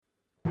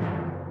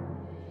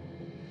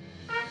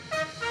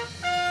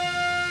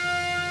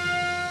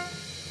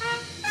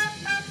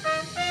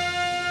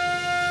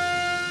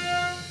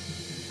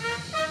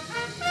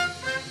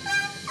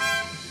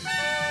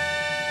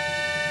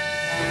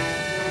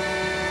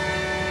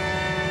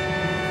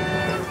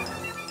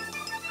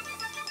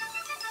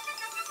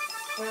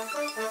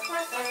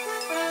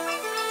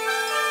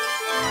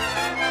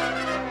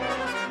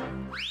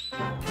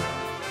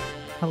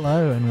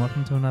Hello and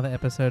welcome to another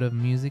episode of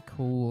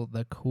Musical,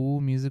 the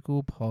Cool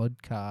Musical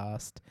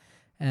Podcast.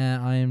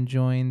 I am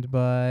joined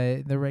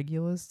by the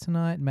regulars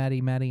tonight, Maddie,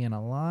 and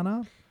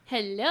Alana.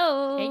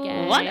 Hello. Hey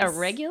guys. What, a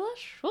regular?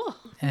 Sure.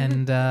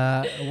 And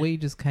we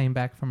just came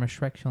back from a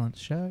Shrekcellent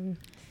show.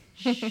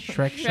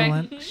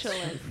 Shrekcellent.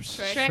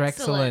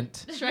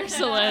 Shrekcellent.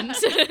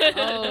 Shrekcellent.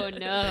 Oh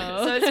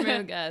no. So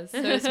smooth, guys.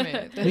 So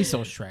smooth. We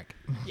saw Shrek.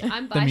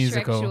 I'm The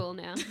musical. bisexual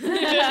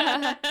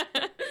now.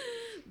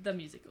 The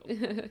musical.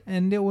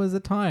 And it was a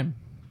time.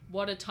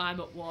 What a time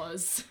it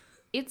was.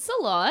 It's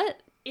a lot.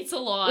 It's a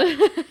lot.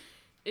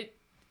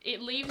 It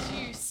leaves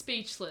you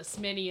speechless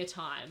many a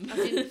time. I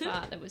didn't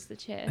fart, that was the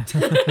chair.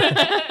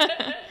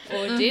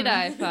 Or did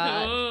I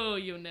fart? Oh,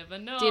 you'll never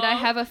know. Did I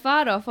have a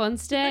fart off on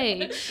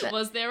stage?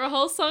 Was there a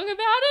whole song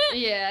about it?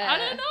 Yeah. I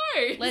don't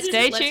know. Let's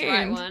Stay write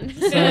tuned. one.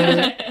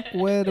 So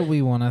where do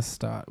we want to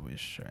start with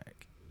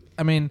Shrek?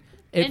 I mean,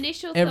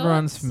 Initial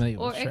everyone's thoughts familiar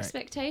or with Shrek.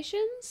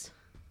 expectations?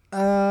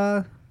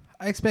 I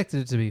expected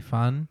it to be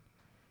fun.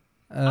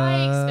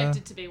 I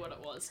expected it to be what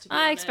it was, to be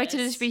I honest. expected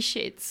it to be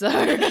shit, so.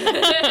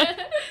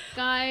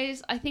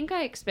 Guys, I think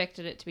I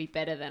expected it to be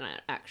better than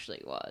it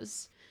actually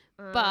was.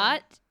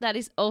 But that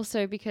is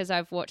also because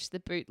I've watched the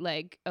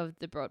bootleg of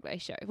the Broadway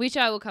show, which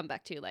I will come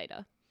back to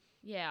later.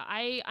 Yeah,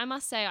 I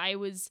must say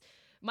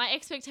my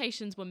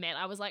expectations were met.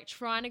 I was like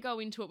trying to go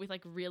into it with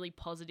like really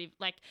positive,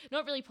 like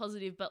not really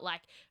positive, but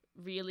like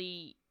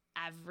really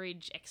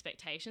average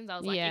expectations. I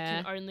was like, Yeah.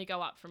 it can only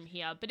go up from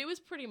here. But it was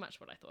pretty much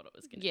what I thought it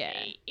was going to Yeah.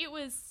 be. It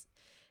was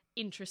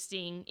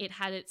interesting. It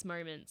had its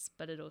moments,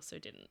 but it also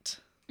didn't.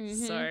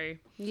 Mhm. So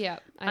Yeah,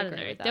 I don't agree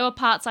know. with that. There were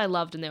parts I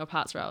loved and there were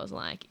parts where I was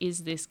like,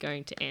 is this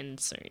going to end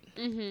soon?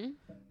 Mm-hmm.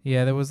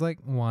 Yeah, there was like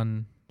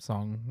one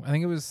song. I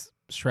think it was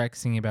Shrek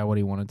singing about what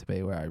he wanted to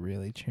be, where I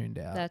really tuned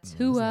out. That's and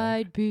who was, like,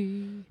 I'd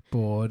be.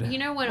 bored. You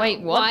know when?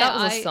 Wait, what? That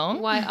was a song?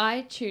 Why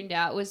I tuned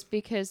out was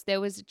because there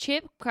was a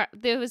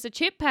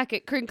chip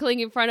packet crinkling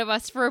in front of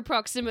us for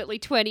approximately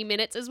 20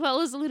 minutes, as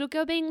well as a little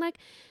girl being like,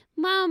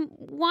 "Mum,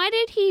 why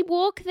did he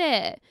walk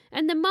there?"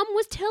 And the mum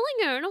was telling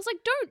her, and I was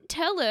like, "Don't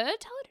tell her.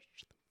 Tell her to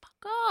shut the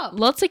fuck up."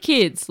 Lots of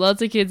kids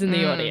in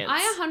the audience. I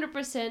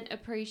 100%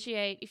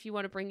 appreciate if you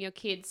want to bring your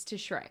kids to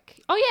Shrek.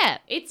 Oh yeah.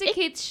 It's a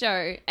kids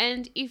show,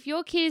 and if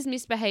your kid is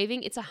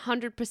misbehaving, it's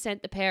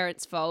 100% the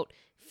parents' fault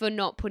for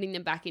not putting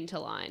them back into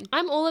line.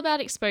 I'm all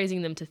about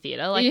exposing them to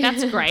theatre. Like, Yeah.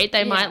 that's great. They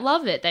Yeah. might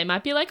love it. They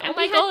might be like, oh And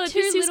my we had God,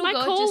 two this is little my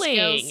gorgeous calling.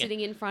 girls sitting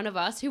in front of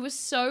us who were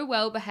so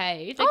well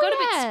behaved. They Oh, got a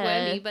yeah. bit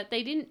squirmy, but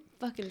they didn't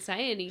fucking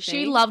say anything.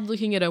 She loved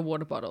looking at her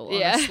water bottle,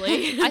 Yeah.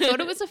 honestly. I thought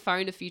it was a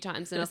phone a few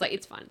times, and I was like,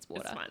 "It's fine, it's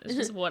water." It's fine. It's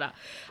just water.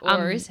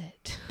 Or is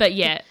it? But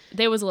yeah,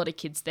 there was a lot of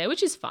kids there,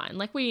 which is fine.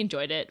 Like, we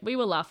enjoyed it. We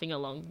were laughing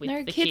along with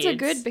No, the kids are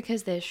good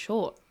because they're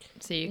short.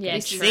 So you Yeah,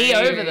 can true. see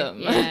over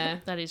them. Yeah.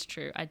 That is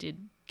true. I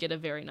did get a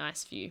very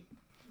nice view.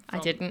 I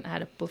didn't. I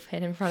had a buff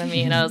head in front of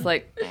me and I was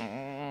like,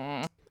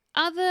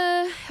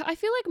 I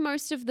feel like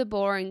most of the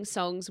boring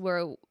songs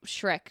were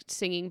Shrek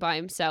singing by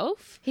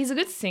himself. he's a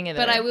good singer though.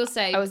 But I will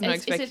say, I was not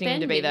is it expecting him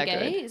Ben to be that Mingay?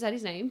 good. Is that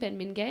his name? Ben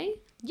Mingay?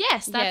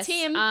 Yes, that's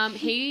Yes. him.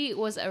 He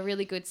was a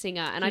really good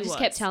singer, and I He just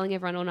kept was. telling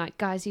everyone all night,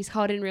 guys, he's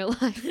hot in real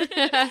life.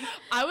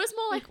 I was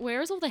more like, where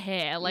is all the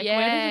hair? Like, Yeah,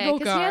 where did it all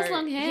 'cause go? he has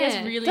long He hair.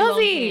 has really Does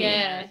long he?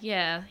 hair.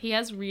 Yeah, he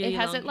has really It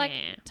has long it like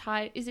hair.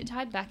 tied. Is it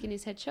tied back in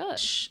his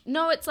headshot?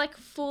 No, it's like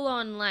full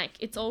on, like,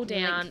 it's all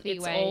down, Lengthy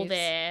it's all waves.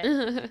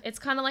 there. It's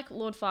kind of like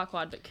Lord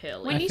Farquaad, but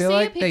curly. When I you feel see a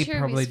like they picture of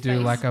probably his do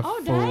face- like a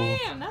oh full.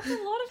 damn, that's a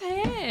lot of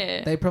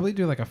hair. They probably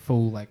do like a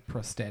full like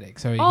prosthetic.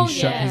 So Oh,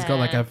 he's got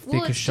like a thicker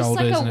Well, it's just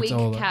shoulders like a and it's wig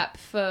all. cap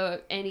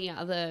for any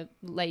other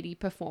lady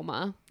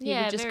performer. He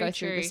Yeah, would just very go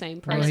through the true.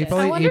 same Well, process. he I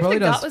probably wonder if the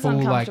does gut was full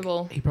like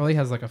uncomfortable. he probably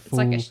has like a full.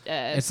 It's like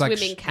a it's like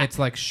swimming cap. it's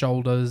like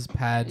shoulders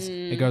pads.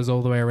 It goes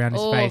all the way around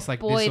his Oh, face. Like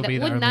boy, this will that- be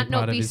the wouldn't only that not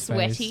part of be his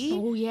sweaty? face.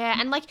 Oh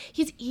yeah, and like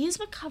his ears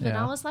were covered.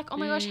 Yeah. I was like, oh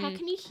my gosh, how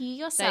can you hear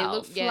They yourself?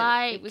 look, yeah,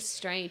 like, it was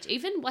strange.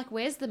 Even like,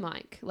 where's the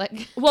mic?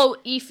 Like, well,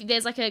 if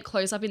there's like a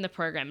close up in the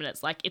program and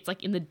it's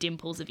like in the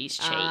dimples of his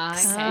cheeks, okay. like,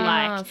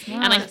 smart.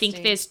 and I think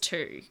Interesting. there's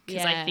two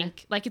because Yeah. I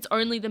think like it's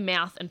only the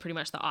mouth and pretty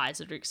much the eyes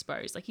that are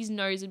exposed. Like his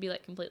nose would be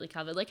like completely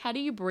covered. Like, how do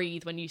you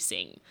breathe when you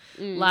sing?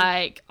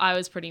 Like, I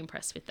was pretty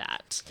impressed with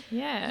that.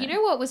 Yeah. you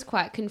know what was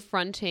quite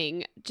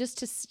confronting? Just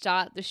to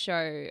start the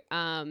show,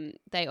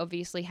 they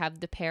obviously have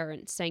the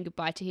parents saying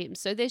goodbye to him.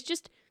 So there's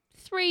just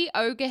 3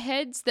 ogre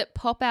heads that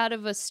pop out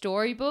of a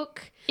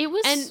storybook. It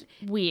was And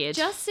weird.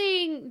 Just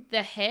seeing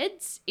the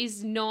heads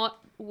is not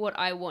what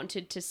I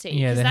wanted to see.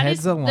 Yeah, 'cause the that heads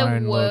is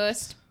alone the looked-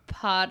 worst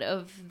part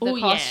of the Oh,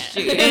 yeah.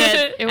 costume.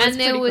 it was and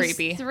there pretty was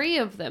creepy. 3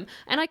 of them.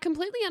 And I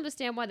completely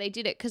understand why they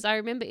did it, because I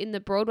remember in the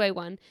Broadway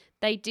one,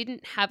 they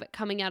didn't have it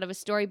coming out of a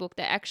storybook.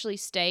 They actually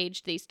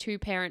staged these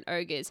 2-parent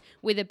ogres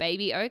with a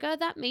baby ogre.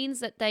 That means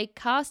that they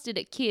casted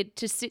a kid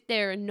to sit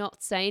there and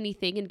not say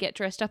anything and get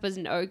dressed up as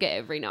an ogre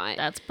every night.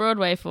 That's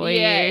Broadway for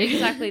Yeah, you.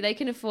 exactly. They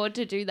can afford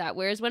to do that.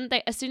 Whereas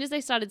as soon as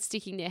they started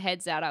sticking their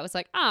heads out, I was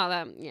like, oh,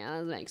 that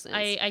makes sense.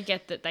 I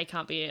get that they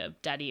can't be a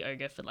daddy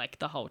ogre for like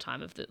the whole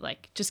time of the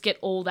like just get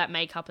all that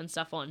makeup and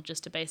stuff on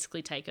just to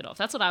basically take it off.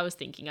 That's what I was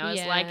thinking. I was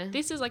Yeah. like,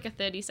 this is like a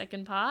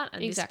 30-second part,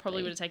 and this Exactly.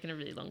 probably would have taken a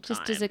really long time.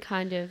 Just as a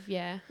kind of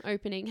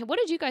opening. What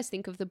did you guys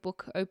think of the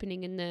book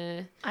opening in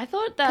the? I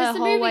thought Because the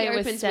whole way it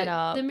was set with,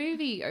 up. The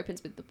movie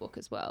opens with the book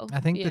as well. I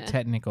think Yeah. the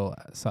technical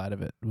side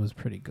of it was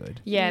pretty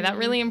good. Yeah, that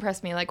really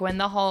impressed me. Like when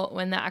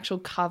the actual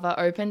cover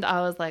opened,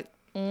 I was like,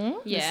 Yeah,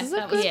 this is a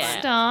that was good fun.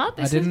 start.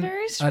 This is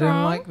very strong. I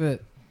didn't like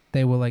that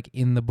they were like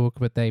in the book,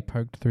 but they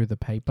poked through the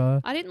paper.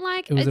 I didn't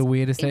like. It was the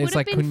weirdest it thing. It's would've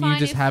like, been couldn't you fine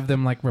just if- have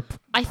them like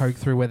I poke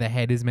through where the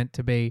head is meant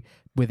to be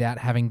without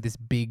having this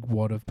big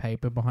wad of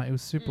paper behind? It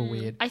was super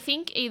weird. I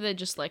think either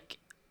just like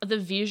the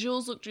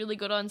visuals looked really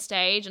good on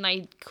stage, and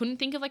I couldn't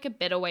think of like a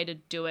better way to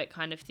do it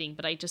kind of thing,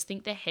 but I just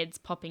think the heads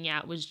popping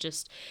out was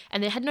just,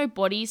 and they had no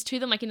bodies to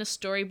them. Like in a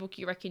storybook,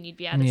 you reckon you'd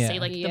be able to Yeah. see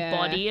like Yeah. the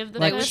body of the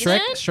Like person.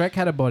 Shrek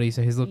had a body,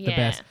 so his looked the Yeah.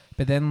 best.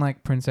 But then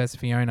like Princess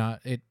Fiona,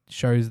 it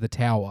shows the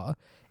tower,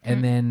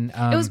 and then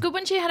It was good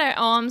when she had her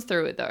arms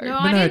through it though. No,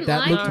 But I no, didn't that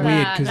like looked that.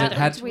 weird because That it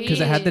had looked because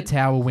it had the weird.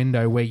 tower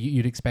window where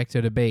you'd expect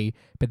her to be,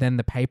 but then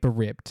the paper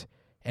ripped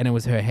and it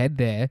was her head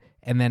there,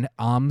 and then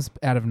arms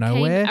out of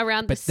nowhere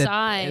around the but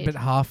side. But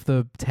half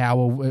the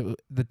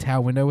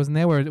tower window wasn't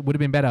there. Where it would have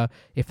been better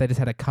if they just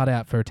had a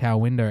cutout for a tower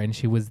window and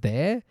she was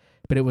there.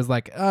 But it was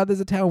like, oh, there's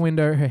a tower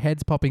window. Her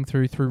head's popping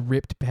through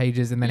ripped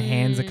pages, and then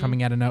hands are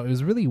coming out of nowhere. It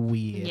was really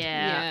weird.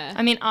 Yeah.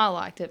 I mean, I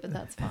liked it, but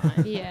that's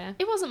fine. Yeah.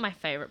 It wasn't my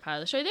favorite part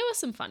of the show. There were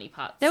some funny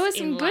parts. There was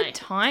in, some good like,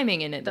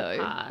 timing in it the though.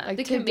 part. Like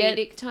The to get-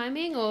 comedic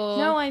timing, or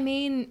No, I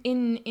mean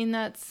in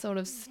that sort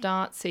of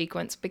start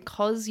sequence,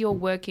 because you're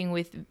working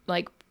with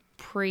like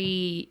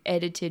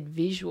pre-edited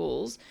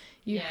visuals,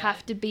 you Yeah.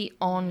 have to be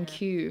on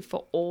cue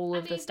for all I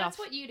of mean, the stuff. that's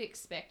what you'd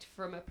expect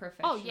from a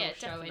professional yeah,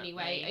 show definitely.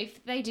 anyway.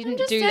 If they I'm didn't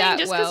just do saying, that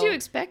just because well, you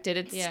expect it,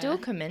 it's Yeah. still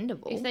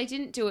commendable. if they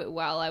didn't do it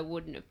well, I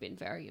wouldn't have been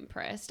very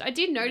impressed. I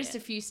did notice a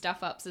few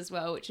stuff ups as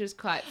well, which was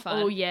quite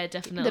fun. Oh yeah,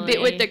 definitely. the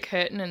bit with the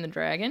curtain and the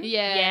dragon.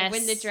 Yeah, Yes.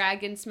 when the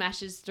dragon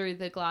smashes through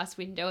the glass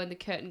window and the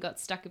curtain got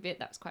stuck a bit,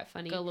 that was quite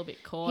funny. got a little bit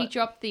He caught.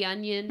 dropped the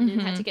onion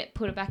and had to get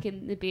put back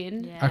in the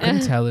bin. Yeah. I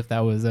couldn't tell if that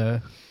was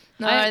a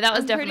No, that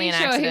was I'm definitely an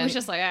pretty sure accident. He was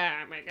just like,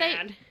 oh my They,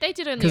 god. they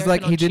did only because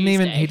like open he on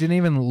didn't Tuesday.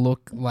 even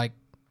look like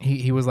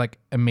he was like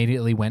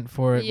immediately went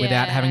for it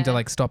without having to Yeah.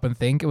 like stop and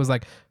think. It was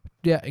like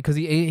because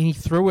he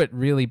threw it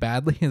really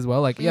badly as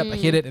well. Like yep, I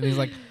hit it, and he's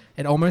like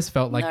it almost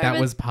felt like No, that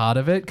but- was part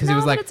of it because no, he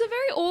was like. but it's a very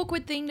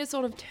awkward thing to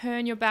sort of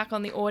turn your back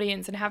on the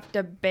audience and have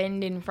to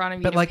bend in front of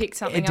you But to like pick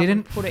something it up and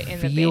didn't put it in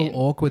the feel bin.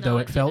 awkward though. No,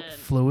 It it felt didn't.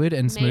 fluid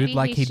and smooth, Maybe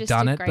like he's he'd just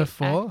done a it great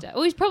before. actor.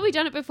 Well, he's probably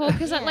done it before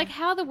because like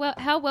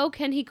how well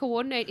can he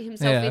coordinate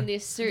himself Yeah. in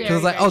this suit? So it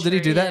was like, Very, oh, did he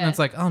very do true, that? And yeah. it's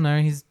like, oh no,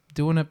 he's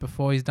doing it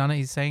before. He's done it.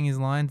 He's saying his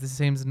lines. This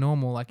seems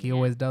normal, like he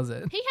always does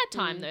it. He had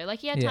time though. Like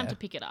he had time Yeah. to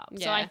pick it up.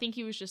 So Yeah. I think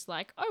he was just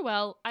like, oh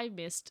well, I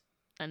missed,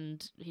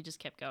 and he just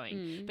kept going.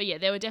 Mm. But yeah,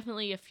 there were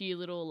definitely a few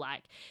little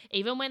like,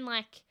 even when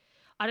like,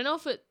 I don't know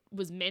if it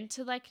was meant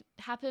to like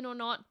happen or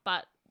not,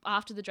 but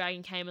after the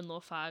dragon came and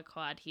Lord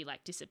Farquaad, he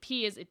like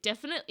disappears. It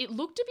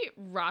looked a bit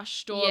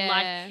rushed or Yeah.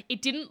 like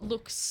it didn't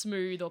look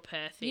smooth or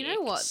perfect. You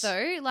know what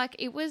though? Like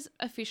it was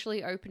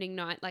officially opening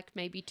night, like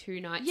maybe 2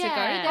 nights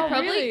Yeah. ago.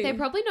 Oh, really? They're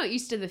probably not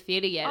used to the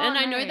theatre yet, Oh, and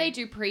I know no. they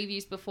do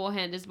previews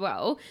beforehand as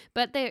well.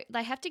 But they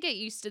have to get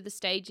used to the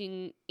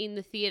staging in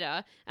the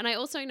theatre. And I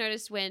also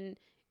noticed when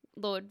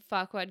Lord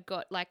Farquaad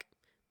got like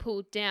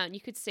pulled down,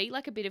 you could see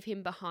like a bit of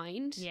him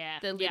behind. Yeah,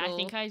 the little, yeah, I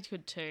think I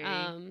could too.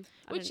 I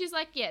Which don't- is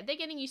like, yeah, they're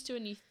getting used to a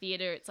new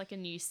theater. It's like a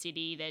new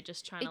city. They're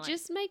just trying it to like,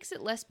 just makes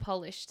it less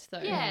polished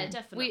though. yeah,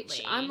 definitely.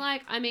 Which I'm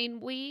like, I mean,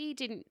 we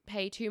didn't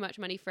pay too much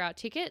money for our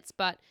tickets,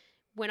 but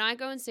when I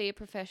go and see a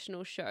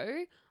professional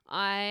show,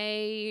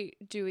 I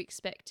do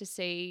expect to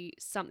see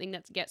something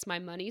that gets my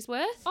money's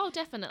worth. oh,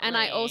 definitely. And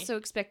I also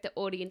expect the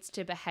audience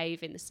to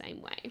behave in the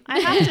same way. I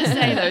have to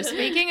say though,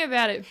 speaking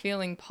about it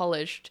feeling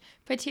polished,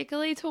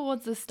 particularly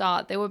towards the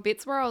start, there were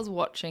bits where I was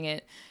watching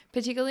it,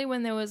 particularly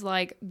when there was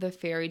like the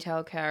fairy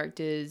tale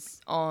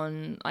characters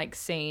on like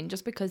scene,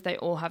 just because they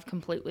all have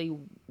completely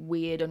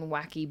weird and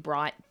wacky,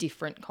 bright,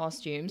 different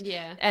costumes.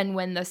 Yeah. And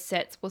when the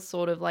sets were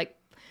sort of like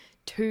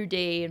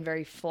 2D and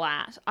very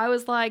flat, I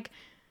was like,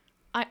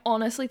 I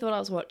honestly thought I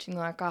was watching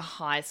like a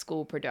high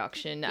school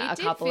production a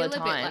couple of a bit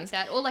like times.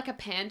 that, or like a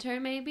panto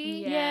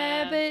maybe. Yeah.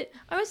 Yeah, but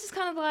I was just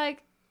kind of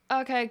like,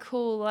 okay,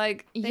 cool.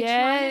 Like, They're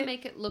yeah. trying to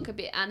make it look a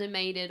bit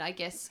animated, I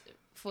guess,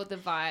 for the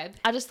vibe.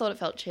 I just thought it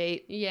felt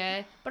cheap.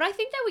 Yeah, but I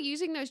think they were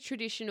using those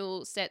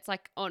traditional sets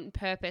like on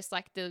purpose,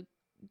 like the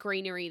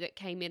greenery that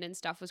came in and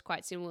stuff was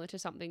quite similar to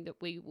something that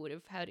we would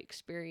have had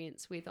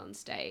experience with on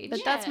stage.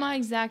 But that's my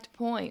exact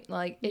point.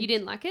 Like, You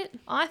didn't like it?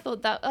 I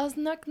thought that I was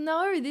like,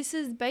 no, this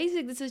is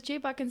basic. This is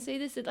cheap. I can see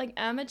this at like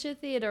amateur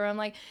theater. I'm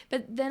like,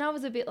 but then I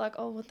was a bit like,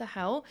 oh, what the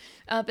hell?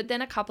 But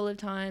then a couple of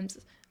times,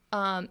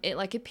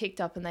 it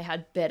picked up and they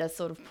had better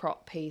sort of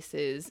prop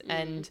pieces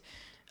and.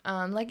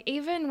 Like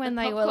even when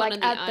they were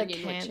like at the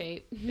camp,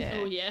 cheap. yeah.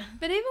 Oh yeah.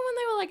 But even when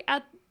they were like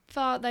at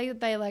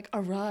they like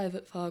arrive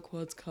at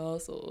Farquaad's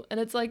castle, and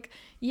it's like,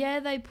 yeah,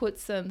 they put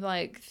some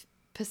like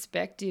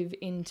perspective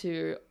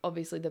into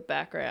obviously the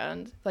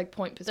background, like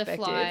point The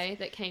perspective. fly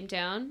that came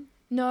down.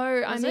 No,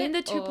 I Was mean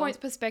it? the 2 Or- points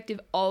perspective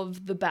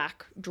of the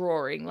back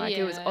drawing. Like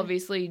it was Yeah.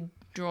 obviously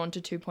drawn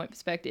to 2 point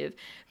perspective,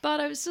 but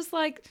I was just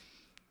like,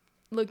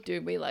 look,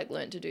 dude, we like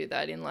learned to do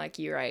that in like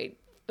year 8.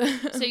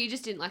 So you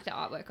just didn't like the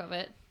artwork of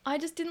it? I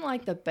just didn't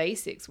like the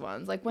basics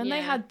ones. Like when they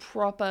Yeah. had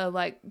proper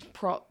like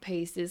prop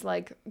pieces,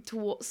 like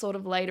sort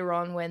of later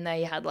on when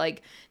they had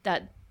like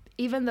that,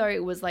 even though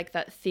it was like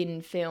that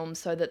thin film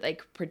so that they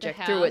could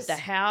project through it, the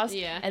house,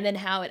 Yeah. and then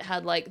how it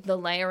had like the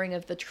layering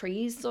of the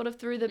trees sort of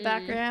through the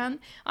background.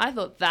 I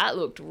thought that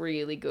looked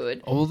really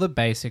good. All the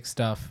basic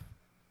stuff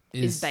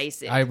Is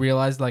basic. I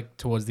realized like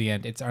towards the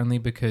end, it's only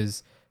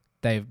because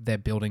they're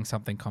building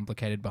something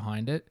complicated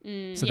behind it.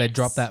 So they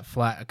dropped that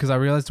flat because I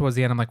realized towards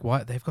the end, I'm like,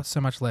 what? They've got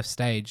so much left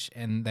stage,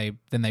 and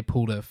they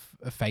pulled a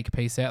fake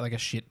piece out, like a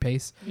shit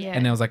piece, Yeah.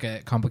 and there was like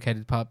a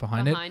complicated part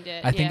behind it.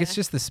 I think it's yeah.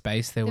 just the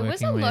space they're There was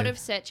working a with. lot of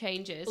set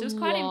changes. It was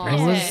quite Lot. It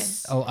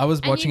impressive. was. I was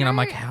And watching you and I'm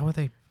know, like, how are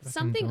they? fucking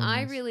Something doing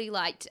I this? really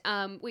liked,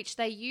 which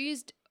they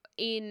used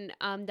in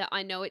the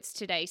I Know It's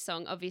Today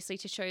song, obviously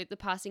to show the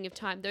passing of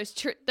time. Those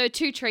the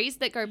two trees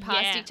that go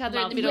past Yeah, each other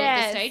in love the middle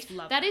that. of the Yes. stage.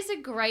 Love That that. is a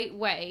great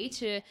way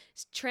to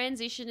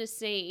transition a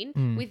scene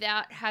Mm.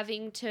 without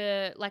having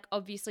to like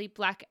obviously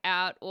black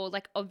out or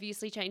like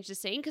obviously change the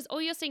scene, because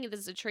all you're seeing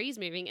is the trees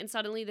moving and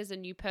suddenly there's a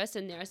new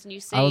person there, it's a new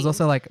scene. I was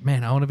also like,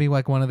 man, I want to be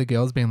like one of the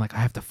girls being like, I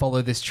have to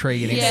follow this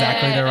tree in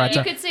exactly the right You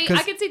time. could see, 'Cause-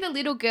 I could see the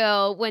little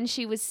girl when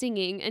she was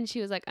singing, and she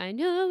was like, "I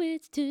know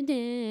it's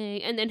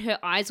today," and then her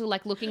eyes were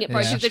like looking at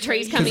both Yeah. of the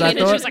trees 'Cause coming I in, and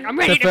she thought was like, "I'm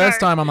ready the to first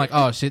go." time I'm like,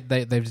 oh shit,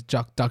 they've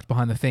just ducked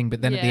behind the thing.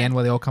 But then at the Yeah. end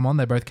where they all come on,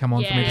 they both come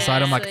on from either Yeah,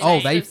 side. I'm like, so oh,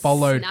 they they just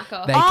followed. snuck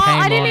off. They Oh, came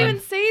I didn't on even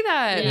and see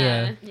that.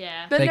 Yeah.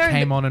 Yeah. But they no,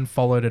 came on and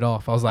followed it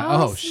off. I was like,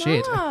 oh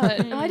shit. smart.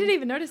 I didn't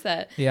even notice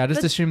that. Yeah, I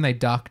just But- assumed they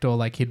ducked or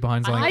like hid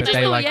behind something, I but just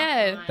they thought, like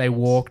yeah. they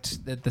walked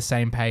at the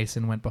same pace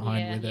and went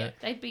behind Yeah, with yeah. it.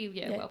 They'd be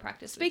Yeah. well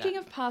practiced. Speaking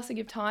with of passing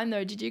of time,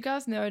 though, did you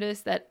guys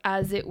notice that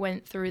as it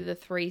went through the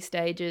 3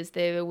 stages,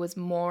 there was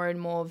more and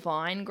more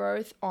vine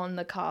growth on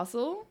the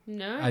castle? that.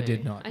 No, I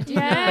did not. I did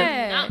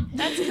Yeah. not.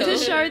 That's cool. To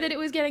show that it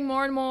was getting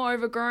more and more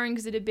overgrown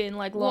because it had been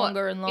like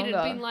longer and longer. It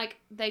had been like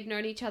they'd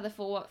known each other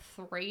for what,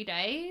 3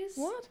 days?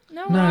 What?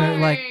 No, No, way.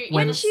 like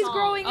When when she's song.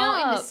 growing Oh,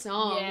 in the up.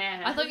 song.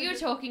 Yeah. I thought you were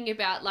talking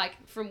about like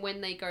from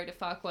when they go to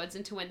Farquaad's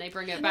into when they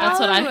bring her No, back. That's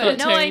what I thought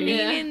No, too. I mean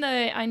Yeah. in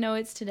the I Know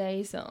It's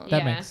Today song.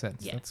 that Yeah. makes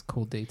sense. Yeah. That's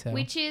cool detail.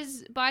 Which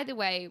is, by the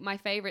way, my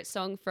favorite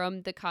song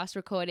from the cast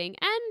recording,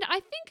 and I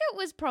think it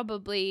was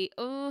probably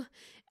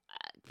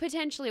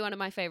potentially one of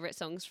my favorite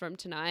songs from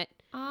tonight.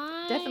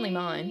 Definitely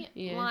mine.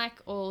 Yeah. Like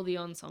all the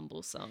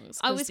ensemble songs.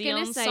 I 'cause was the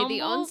gonna say,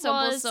 the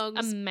ensemble was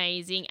songs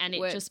amazing, and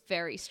Were it just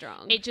very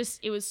strong.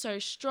 it was so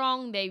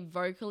strong. They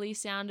vocally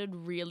sounded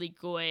really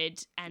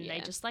good, and they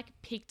Yeah. just like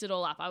picked it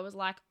all up. I was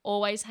like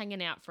always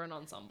hanging out for an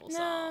ensemble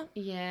song.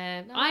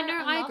 Yeah, No, I know.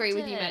 I I agree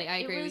loved with you, it. Maddie. I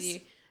It agree with was-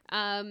 you.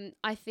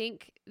 I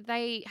think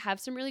they have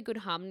some really good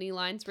harmony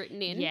lines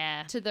written in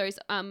Yeah. to those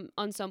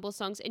ensemble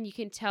songs, and you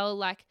can tell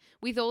like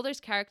with all those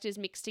characters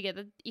mixed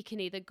together, you can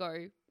either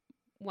go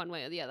one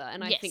way or the other,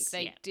 and I think Yes,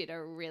 they yeah. did a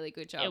really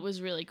good job. It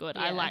was really good.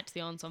 I Yeah. liked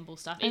the ensemble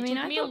stuff. I mean,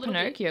 took I me a thought little bit-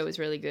 Pinocchio was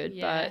really good,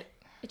 Yeah.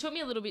 It took me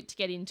a little bit to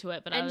get into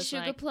it, but I and was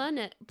Sugar like,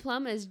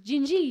 Plum as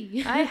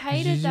Gingy. but I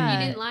hated You that.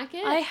 You didn't like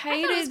it? I thought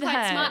it was hated quite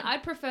that. smart.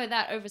 I'd prefer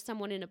that over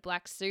someone in a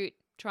black suit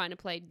trying to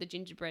play the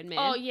gingerbread man.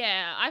 oh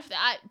yeah,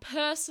 I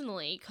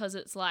personally, because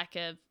it's like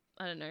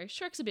I don't know,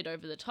 Shrek's a bit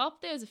over the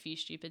top. There's a few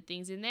stupid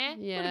things in there.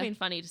 Would Yeah. have been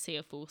funny to see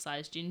a full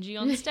size Gingy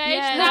on stage.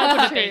 Yeah, that would have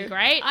that's been true.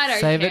 great. I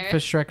don't Save care. it for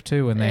Shrek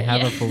 2 when they have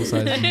Yeah. a full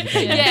size.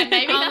 Yeah,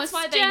 maybe I'm that's a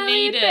why they stallion,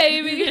 need it.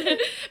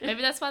 baby.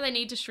 Maybe that's why they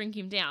need to shrink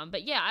him down.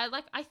 But yeah,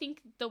 I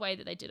think the way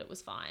that they did it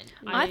was fine.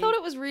 I thought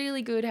it was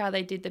really good how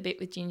they did the bit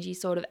with Gingy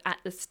sort of at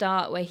the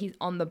start where he's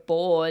on the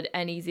board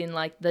and he's in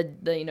like the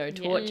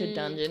torture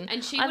dungeon.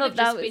 And she I would thought have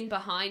that just was- been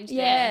behind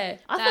Yeah, there.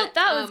 I thought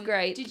that was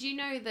great. Did you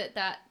know that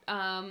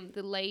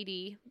the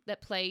lady that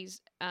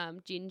plays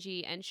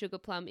Gingy and Sugar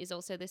Plum is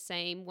also the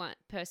same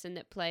person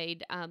that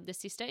played the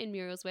sister in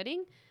Muriel's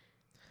Wedding?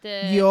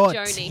 You're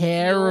Joni.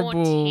 terrible,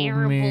 You're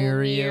terrible,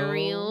 Muriel.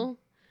 Muriel.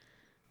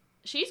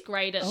 she's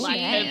great at Oh, like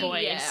yeah. her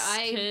voice. Yeah,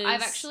 I've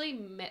 'cause- actually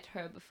met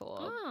her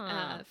before.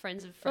 Ah.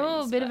 Friends of friends.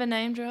 Oh, a bit of but- a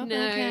name drop.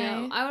 No, okay.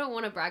 no, I don't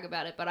want to brag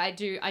about it, but I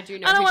do know. I don't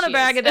want want to to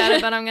brag about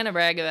it, but I'm going to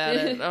brag about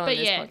it on But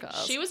this yeah,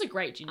 podcast. she was a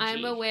great Gingy.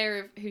 I'm aware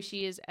of who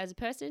she is as a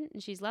person,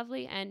 and she's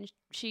lovely, and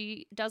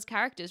she does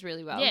characters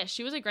really well. Yeah,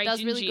 she was a great Does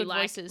Gingy. really good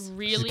like, voices.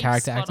 Really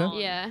character spot actor? on.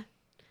 Yeah.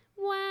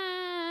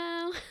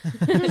 Wow.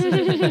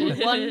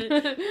 now.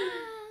 One.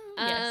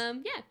 Yes.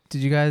 Yeah.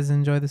 Did you guys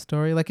enjoy the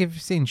story? Like, if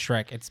you've seen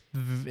Shrek, it's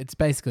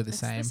basically the It's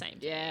same. the same.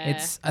 Yeah.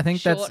 It's I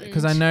think that's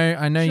because I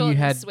Shortened. know you Short and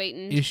had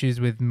sweetened. issues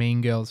with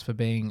Mean Girls for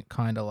being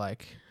kind of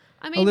like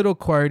I a mean, little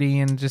quotey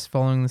and just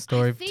following the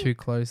story think too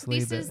closely.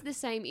 this but is the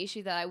same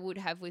issue that I would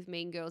have with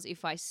Mean Girls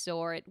if I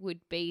saw it, would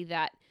be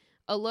that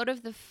a lot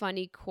of the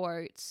funny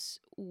quotes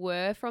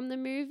were from the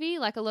movie.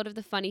 Like, a lot of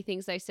the funny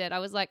things they said, I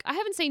was like, I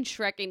haven't seen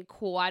Shrek in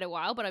quite a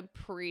while, but I'm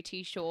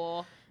pretty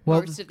sure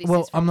most of this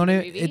is from I'm not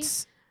the even. movie.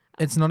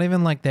 It's not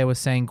even like they were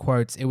saying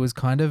quotes. It was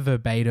kind of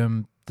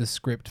verbatim the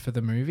script for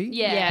the movie.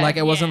 Yeah. Like,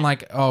 it wasn't Yeah.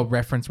 like, oh,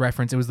 reference.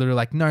 It was literally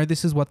like, no,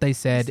 this is what they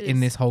said This in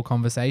is- this whole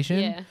conversation.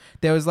 Yeah.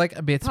 There was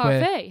like bits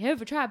where Parfait.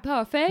 Ever tried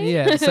parfait?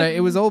 yeah, so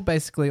it was all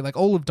basically like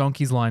all of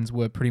Donkey's lines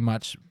were pretty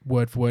much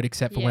word for word,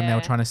 except for when they were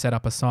Yeah. trying to set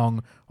up a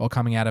song or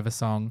coming out of a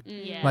song.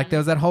 Yeah. Like, there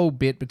was that whole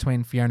bit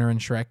between Fiona and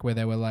Shrek where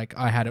they were like,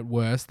 I had it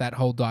worse. That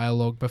whole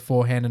dialogue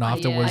beforehand and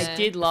after yeah. was I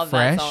did love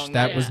fresh. that song.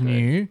 That was Yeah.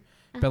 new.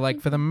 But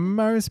like for the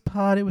most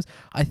part, it was.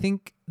 I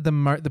think the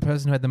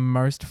person who had the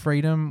most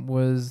freedom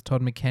was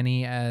Todd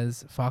McKenney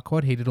as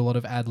Farquaad. He did a lot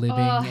of ad libbing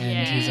Oh, and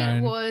yeah. his he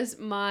own was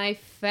my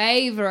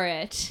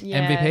favorite.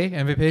 Yeah. MVP.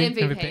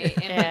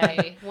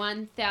 MVP,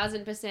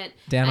 1000%.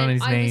 Down on And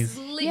his I knees. was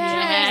literally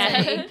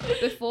Yeah. saying,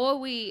 before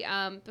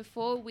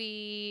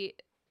we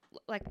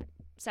like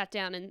sat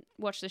down and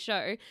watched the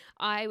show,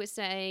 I was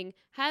saying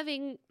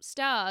having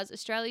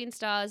Australian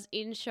stars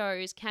in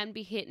shows can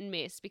be hit and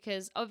miss,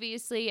 because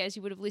obviously, as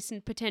you would have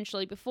listened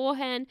potentially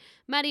beforehand,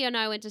 Maddie and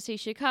I went to see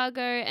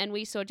Chicago and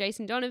we saw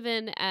Jason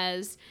Donovan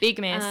as Big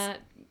miss.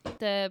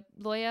 the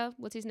lawyer,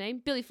 what's his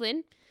name? Billy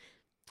Flynn.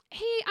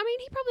 He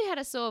probably had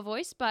a sore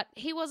voice, but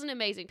he wasn't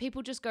amazing.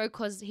 People just go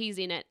because he's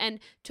in it. And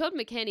Todd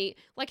McKenney,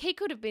 like, he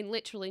could have been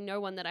literally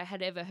no one that I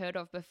had ever heard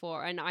of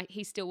before, and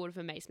he still would have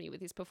amazed me with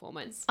his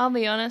performance. I'll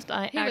be honest,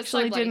 I He was so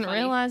actually bloody didn't funny.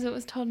 realize it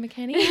was Todd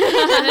McKenney.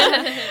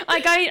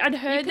 Like, I'd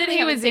heard that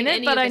he was in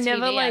it, but I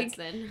never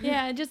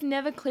yeah, it just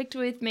never clicked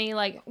with me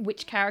like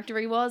which character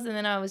he was, and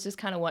then I was just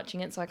kind of watching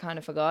it, so I kind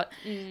of forgot.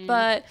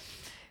 But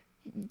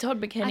Todd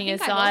I McKenney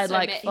think I've aside, also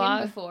like met fuck.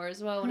 him before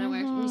as well when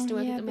I used to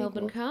work yeah, at the big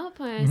Melbourne whoop. Cup.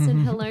 I said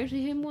hello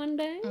to him one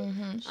day.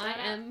 I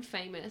am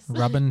famous.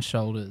 Rubbing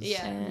shoulders.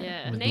 Yeah.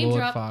 Yeah. With Name Lord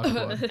drop.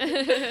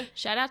 Farquaad.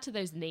 Shout out to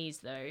those knees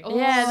though. Oh,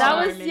 Yeah,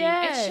 that was many.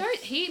 yeah. It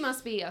showed he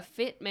must be a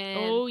fit man.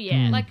 Oh yeah.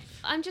 Mm. Like,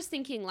 I'm just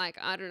thinking, like,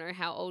 I don't know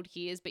how old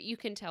he is, but you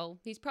can tell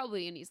he's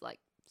probably in his, like,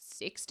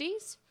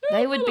 60s.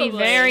 They would be Probably.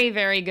 very,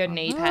 very good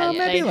knee pads.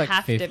 maybe They'd like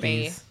have 50s. to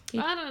be.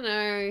 I don't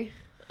know.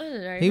 I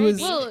don't know. He was-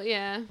 maybe. Well,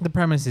 yeah. The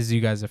premise is,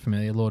 you guys are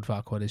familiar. Lord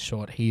Farquaad is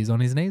short. He is on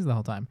his knees the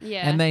whole time.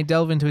 Yeah. And they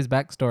delve into his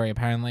backstory.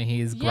 Apparently,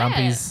 he is Yeah.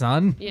 Grumpy's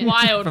son, Yeah.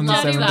 Wild. From the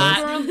love 70s.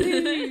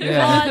 that.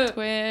 Yeah. Plot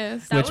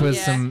twist. which was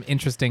yeah. some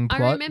interesting I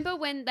plot. remember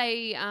when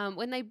they,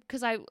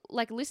 because I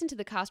like listened to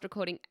the cast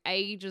recording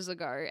ages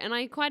ago, and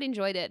I quite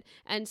enjoyed it.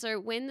 And so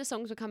when the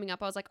songs were coming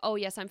up, I was like, oh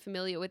yes, I'm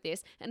familiar with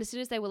this. And as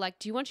soon as they were like,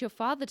 do you want your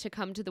father to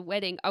come to the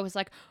wedding? I was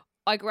like,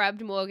 I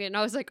grabbed Morgan and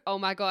I was like, oh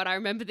my God, I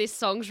remember this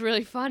song's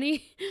really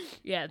funny.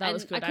 Yeah, that And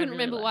was good. I couldn't really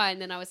remember liked why.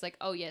 And then I was like,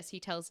 oh yes, he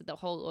tells the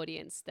whole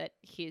audience that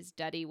his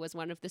daddy was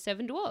one of the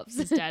 7 dwarves.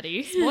 his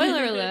daddy.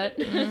 Spoiler alert.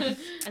 And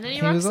then he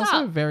He rocks was also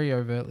up. very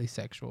overtly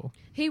sexual,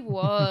 He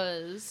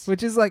was.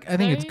 which is like, I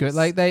think it's good. Those-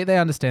 Like, they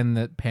understand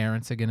that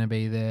parents are going to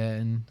be there.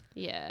 And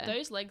Yeah.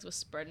 Those legs were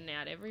spreading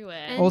out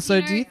everywhere. And, Also,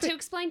 you know, do you to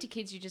explain to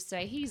kids, you just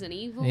say he's an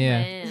evil Yeah.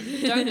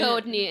 man. Don't go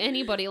near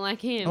anybody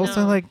like him.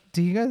 also, No. like,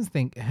 do you guys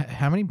think,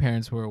 how many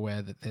parents were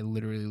aware that they're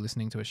literally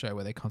listening to a show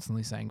where they're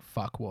constantly saying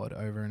fuckwad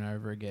over and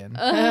over again?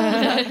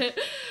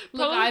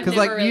 Look, I've Because,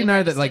 never like, really you know that,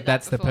 noticed like, it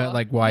that's the before.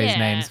 like why his Yeah.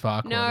 name's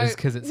Farquaad No. is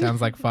because it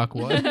sounds like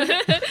fuckwad.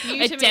 You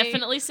to It me-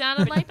 definitely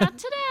sounded like that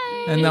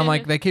today. And I'm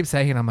like, they keep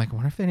saying it. I'm like, I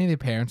wonder if any of their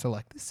parents are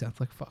like, this sounds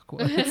like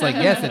fuckwad. It's like,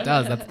 yes, it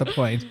does. That's the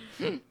point.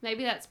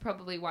 Maybe that's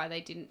probably why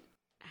they didn't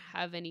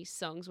have any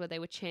songs where they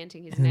were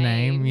chanting his His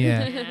name,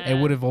 yeah. Yeah.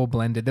 It would have all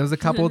blended. There was a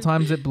couple of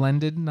times it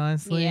blended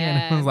nicely, and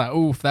Yeah. I was like,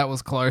 oof, that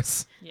was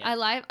close. Yeah.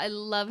 I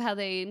love how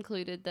they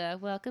included the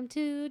 "Welcome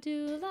to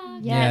Dulac."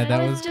 Yeah, that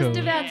I was just cool.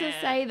 about to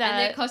Yeah. say And their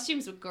that.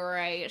 costumes were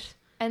great.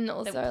 And The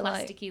also,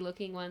 like, plasticky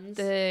looking ones.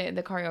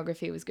 the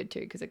choreography was good too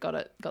because it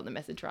got the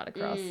message right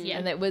across. Yeah.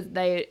 And it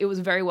was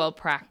very well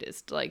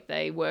practiced. Like,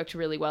 they worked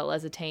really well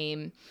as a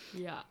team.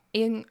 Yeah.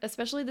 In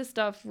especially the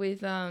stuff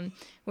with Todd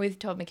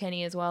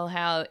McKenney as well,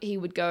 how he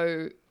would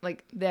go,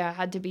 like, there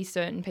had to be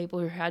certain people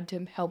who had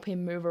to help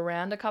him move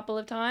around a couple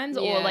of times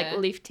or like Yeah.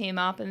 lift him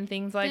up and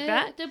things like the,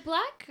 that. The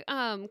black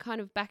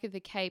kind of back of the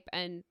cape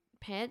and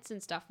pants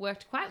and stuff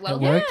worked quite well.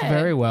 It worked Yeah.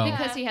 very well.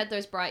 Because he had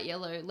those bright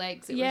yellow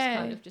legs, it Yeah. was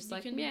kind of just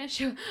like, can- yeah,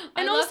 sure. And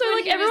I love also, when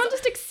like, he was- everyone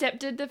just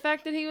accepted the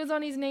fact that he was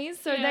on his knees,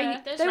 so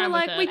Yeah, they just were ran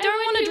with like, it. we And don't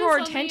when want he to was draw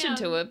on the, attention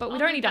to it, but we on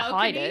don't the need to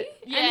hide balcony,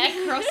 it. And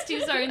he crossed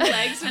his own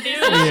legs with his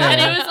And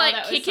Yeah. he was like Oh,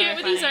 that was kicking so it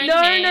with his funny. own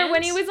No, hands.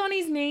 when he was on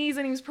his knees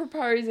and he was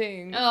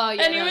proposing. Oh,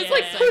 yeah. and he that was yeah,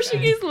 like yeah. pushing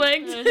his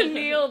legs to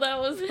kneel. That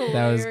was hilarious.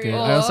 That was good. Or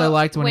I also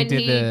liked when he when did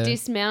he the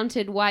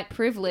dismounted white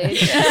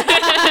privilege.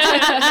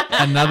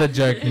 another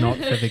joke not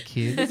for the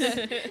kids.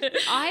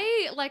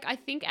 I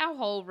think our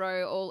whole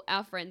row, all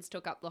our friends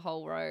took up the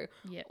whole row.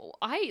 Yeah.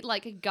 I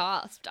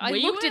gasped. I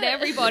We looked at were-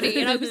 everybody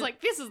and I was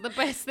like, this is the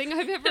best thing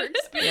I've ever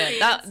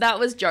experienced. that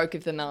was joke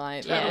of the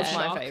night. That Yeah. was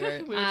my Shock.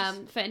 favorite. We were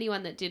just- For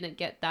anyone that didn't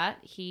get that,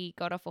 he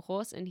got off a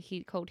horse and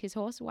he called his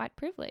horse White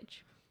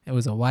Privilege. It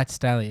was a white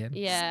stallion.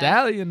 Yeah.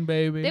 Stallion,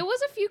 baby. There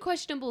was a few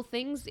questionable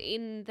things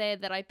in there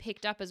that I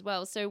picked up as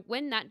well. So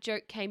when that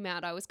joke came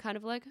out, I was kind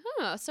of like,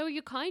 so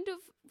you're kind of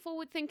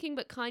forward thinking,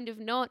 but kind of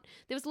not.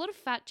 There was a lot of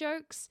fat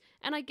jokes,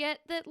 and I get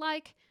that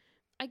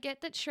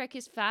Shrek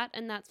is fat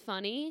and that's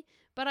funny,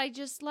 but I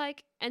just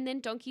and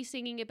then Donkey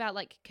singing about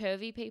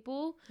curvy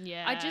people.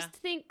 Yeah. I just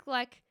think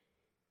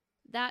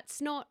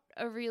that's not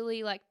a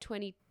really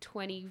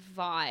 2020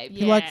 vibe.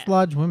 He likes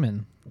large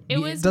women. It It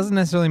was- doesn't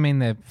necessarily mean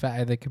they're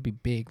fat. They could be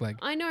big.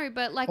 I know,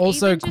 but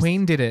Also, even just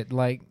Queen did it.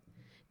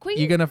 Queen.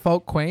 You gonna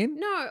fault Queen?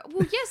 No,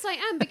 well, yes, I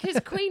am, because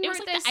Queen It was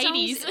wrote like their the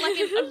songs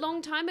 80s. a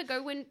long time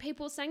ago when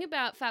people sang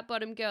about fat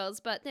bottom girls.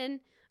 But then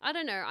I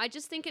don't know. I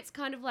just think it's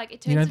kind of it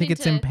turns. You don't think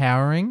it's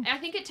empowering? I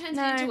think it turns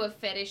No. into a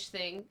fetish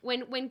thing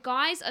when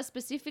guys are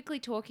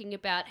specifically talking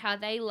about how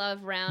they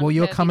love round. Well,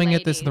 you're curvy coming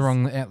at this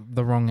ladies.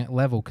 the wrong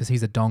level because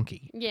he's a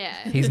donkey. Yeah.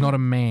 He's not a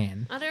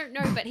man. I don't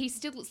know, but he's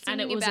still And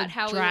singing it was about a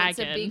how he wants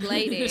a dragon. big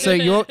lady. So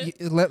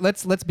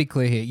let's be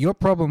clear here. Your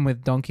problem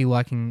with Donkey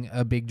liking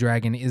a big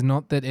dragon is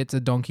not that it's a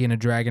donkey and a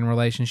dragon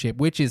relationship,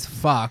 which is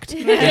fucked.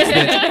 It's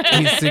that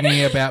he's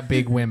singing about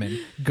big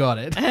women. Got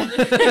it.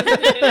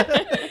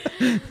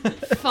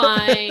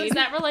 Fine.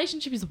 that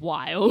relationship is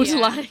wild. Yeah.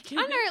 Like I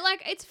know,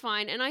 it's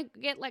fine, and I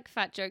get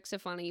fat jokes are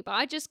funny, but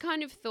I just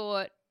kind of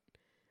thought,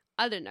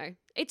 I don't know,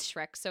 it's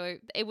Shrek, so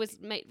it was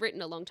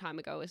written a long time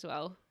ago as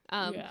well.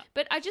 Yeah.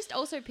 But I just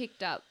also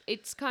picked up,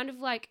 it's kind of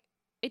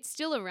it's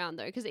still around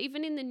though, because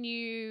even in the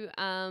new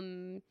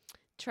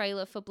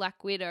trailer for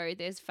Black Widow,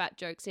 there's fat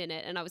jokes in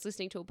it, and I was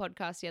listening to a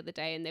podcast the other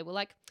day, and they were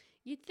like,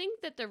 you'd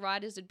think that the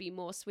writers would be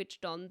more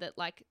switched on, that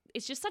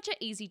it's just such an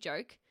easy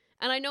joke.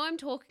 And I know I'm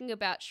talking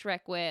about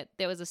Shrek where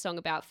there was a song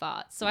about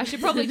farts, so I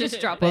should probably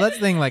just drop Well, it. that's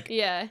the thing.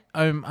 Yeah.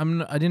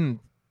 I didn't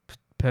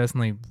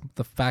personally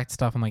the fact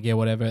stuff. I'm yeah,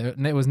 whatever.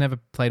 It was never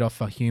played off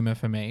for humor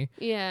for me.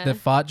 Yeah. The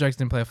fart jokes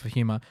didn't play off for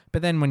humor.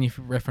 But then when you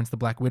reference the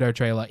Black Widow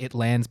trailer, it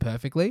lands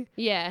perfectly.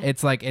 yeah.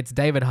 It's it's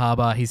David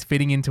Harbour. He's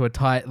fitting into a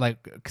tight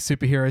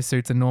superhero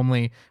suits, and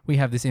normally we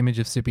have this image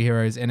of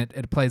superheroes, and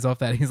it plays off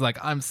that he's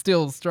I'm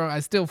still strong, I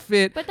still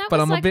fit, But that but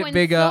was I'm a bit when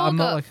bigger. Thor I'm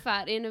got not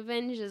fat in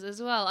Avengers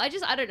as well. I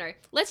don't know.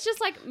 Let's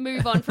just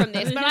move on from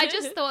this. But I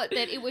just thought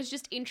that it was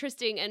just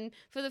interesting, and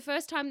for the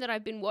first time that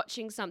I've been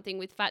watching something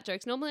with fat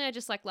jokes, normally I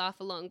just laugh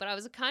along, but I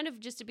was kind of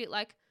just a bit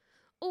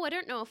oh, I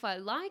don't know if I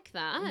like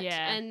that.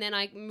 Yeah. And then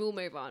I will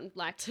move on.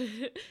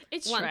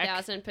 it's Shrek.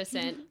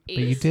 1000% But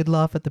you did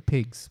laugh at the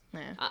pigs.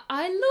 Yeah.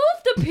 I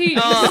love the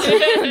pigs. Oh,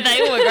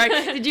 they were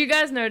great. Did you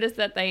guys notice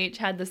that they each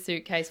had the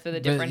suitcase for the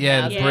different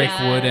houses? brick,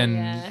 wood, and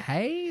Yeah.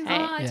 hay. Oh,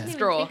 I didn't even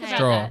Straw. think about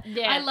Straw. that.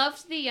 Yeah. I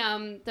loved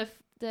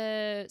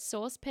the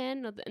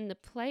saucepan and the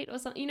plate or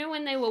something. You know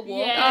when they were walking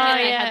Yeah. and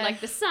Oh, they yeah.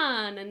 had the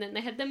sun, and then they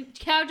had the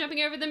cow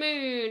jumping over the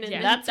moon. And Yeah.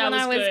 then- That's That when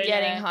I was was good,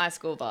 getting yeah. high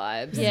school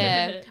vibes.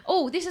 yeah.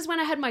 Oh, this is when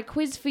I had my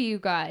quiz for you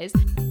guys.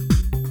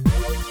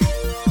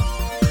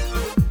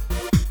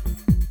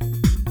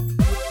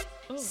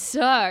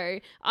 So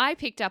I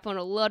picked up on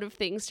a lot of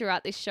things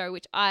throughout this show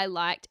which I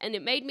liked, and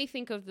it made me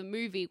think of the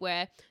movie,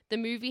 where the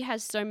movie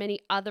has so many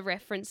other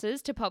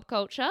references to pop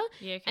culture.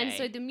 Yeah, okay. And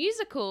so the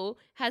musical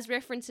has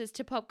references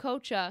to pop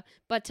culture,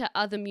 but to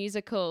other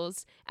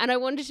musicals. And I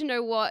wanted to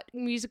know what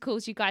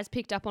musicals you guys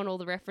picked up on all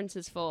the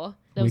references for.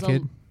 There was a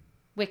Wicked.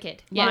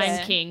 Wicked. Lion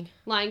Yes. King.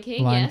 Lion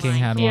King, Lion yes. King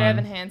had Dear one.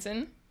 Evan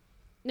Hansen.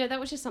 No,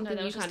 that was just something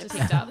that you was kind of just a-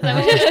 picked up.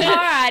 that was-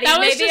 Alrighty, That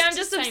was maybe just I'm the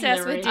just same obsessed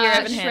with lyric. Dear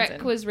Evan Shrek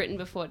Hansen. was written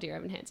before Dear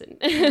Evan Hansen.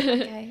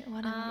 Okay,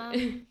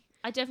 whatever.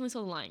 I definitely saw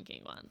the Lion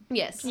King one.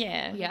 Yes.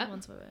 yeah. Yeah.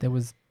 Once we were- There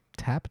was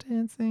tap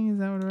dancing. Is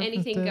that what it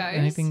Anything referenced goes. to?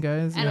 Anything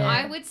goes. And yeah.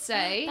 I would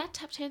say, That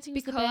tap dancing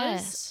was the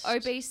because best.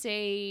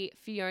 OBC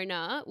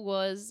Fiona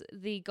was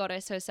the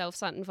goddess herself,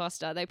 Sutton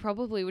Foster, they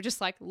probably were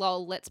just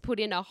lol, let's put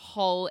in a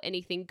whole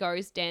anything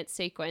goes dance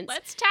sequence.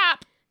 Let's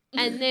tap.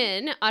 And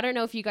then, I don't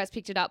know if you guys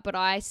picked it up, but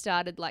I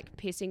started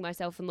pissing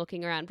myself and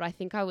looking around, but I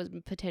think I was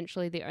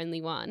potentially the only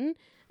one.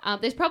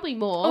 There's probably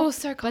more. Oh,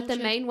 so But the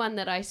cultured. main one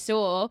that I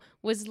saw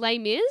was Les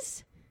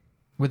Mis.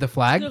 With the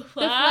flag. The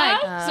flag.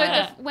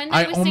 So when they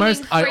I were almost-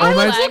 singing I Free I was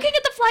almost- Flag, looking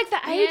at the flag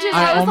for ages. Yeah.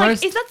 I I was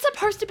almost- like, is that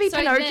supposed to be So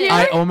Pinocchio? then-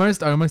 I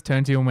almost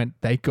turned to you and went,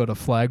 they got a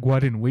flag. Why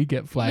didn't we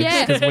get flags?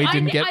 yeah, Because we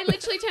didn't get. I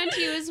literally turned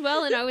to you as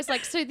well, and I was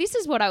like, "So this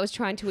is what I was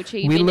trying to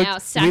achieve We in looked- our we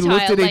satire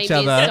looked at Les each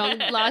Mis other.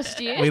 song last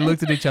year." We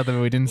looked at each other,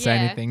 but we didn't say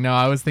Yeah. anything. No,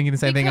 I was thinking the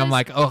same thing. I'm Because-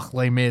 like, oh,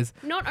 Les Mis.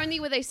 Not only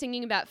were they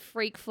singing about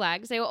freak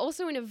flags, they were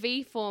also in a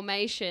V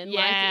formation, Yeah.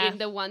 like in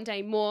the One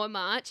Day More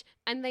March,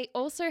 and they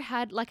also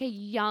had a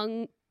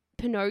young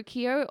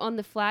Pinocchio on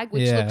the flag,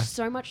 which Yeah. looked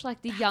so much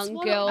like the young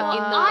what girl it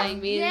in the was. Les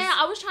Mis. Yeah,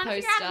 I was trying to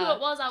figure out who poster.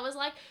 it was. I was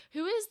like,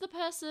 who is the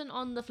person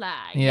on the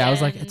flag? Yeah, I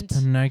was like, it's And-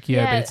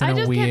 Pinocchio, but yeah, it's in I a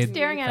just weird kept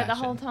staring at it the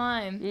whole fashion.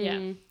 time. Yeah.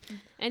 Mm.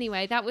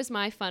 Anyway, that was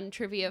my fun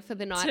trivia for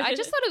the night. I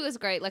just thought it was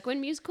great. Like when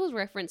musicals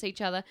reference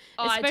each other,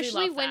 Oh, I do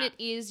especially love when that.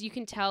 it is, you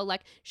can tell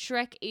like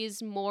Shrek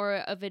is more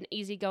of an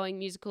easygoing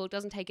musical. It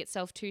doesn't take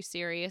itself too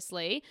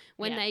seriously.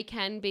 When Yeah. they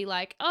can be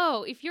like,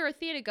 oh, if you're a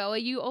theatre goer,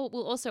 you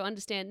will also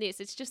understand this.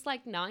 It's just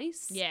like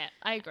nice. Yeah,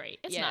 I agree.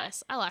 It's Yeah.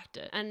 nice. I liked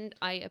it. And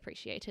I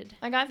appreciated.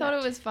 Like I thought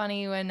it was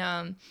funny when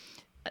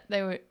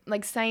they were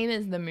like same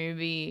as the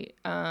movie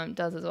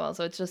does as well.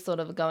 So it's just sort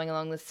of going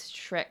along this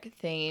Shrek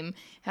theme,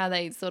 how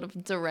they sort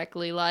of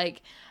directly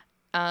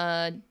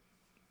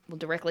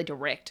directly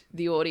direct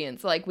the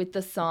audience, like with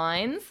the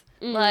signs,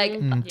 like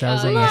that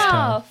was a nice touch.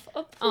 laugh,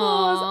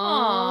 applause,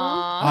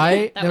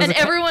 aww. There was And a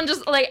everyone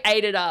just like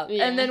ate it up.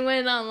 Yeah. And then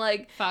when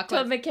Fuck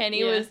Todd with- McKenney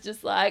yeah. was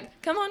just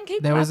like, come on,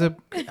 keep there was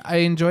clapping. I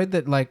enjoyed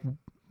that like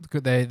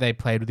they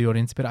played with the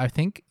audience, but I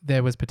think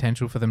there was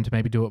potential for them to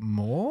maybe do it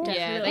more.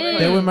 Yeah, Definitely.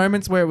 There were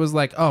moments where it was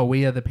like, oh,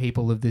 we are the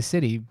people of this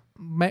city.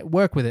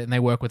 Work with it, and they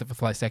work with it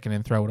for like a second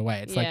and throw it away.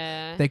 It's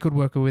Yeah. like they could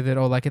work with it,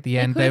 or like at the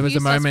end, They there could've was a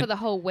used us moment. for the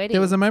whole wedding.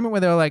 There was a moment where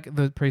they were like,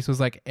 the priest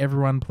was like,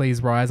 "Everyone,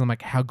 please rise." I'm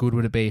like, how good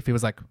would it be if it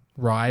was like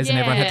rise and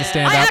everyone had to Yeah.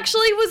 stand I up?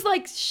 actually was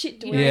like, shit,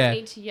 do You we don't Yeah.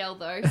 need to yell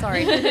though.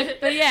 Sorry.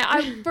 But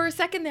yeah, for a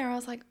second there, I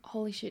was like,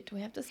 holy shit, do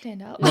we have to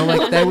stand up? Well,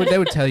 like they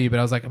would tell you, but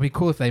I was like, it'd be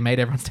cool if they made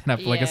everyone stand up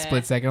for like a Yeah.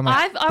 split second. I'm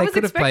like, I they was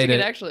could have played expecting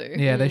it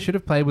actually. Yeah, they should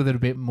have played with it a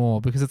bit more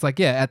because it's like,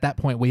 yeah, at that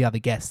point we are the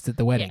guests at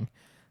the wedding.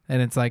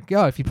 And it's like,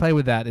 oh, if you play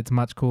with that, it's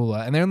much cooler.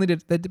 And they only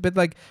did, but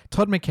like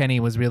Todd McKenney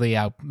was really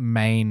our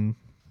main.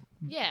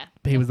 Yeah.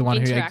 He was the one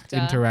who Interactor.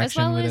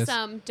 interaction as well with as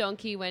us,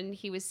 Donkey when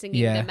he was singing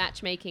Yeah. the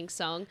matchmaking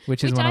song,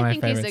 which is one of I my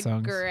think is favorite a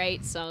songs.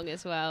 great song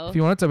as well. If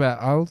you want to talk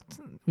about,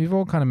 we've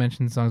all kind of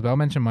mentioned songs, but I'll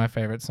mention my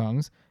favorite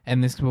songs.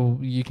 And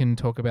you can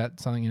talk about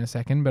something in a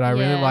second. But I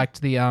really Yeah.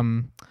 liked the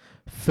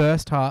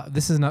first half.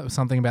 This is not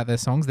something about their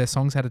songs. Their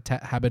songs had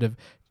a habit of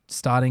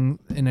starting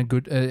in a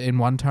good in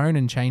one tone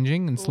and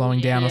changing and slowing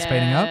down or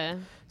speeding up. Yeah.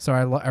 So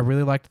I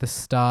really liked the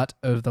start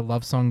of the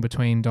love song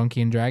between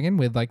Donkey and Dragon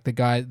with like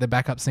the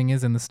backup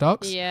singers and the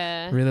stocks.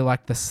 Yeah. Really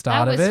liked the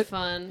start that of was it.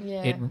 fun.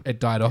 Yeah. It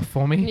died off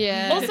for me.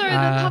 Yeah. Also, the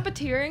Uh,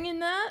 puppeteering in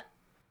that.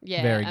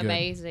 Yeah, Very good.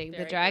 amazing. The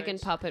Very dragon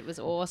good. puppet was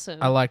awesome.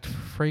 I liked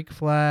Freak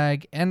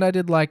Flag, and I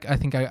did like. I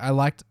think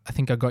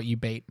I Got You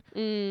Beat.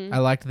 I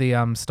liked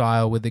the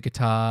style with the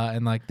guitar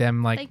and like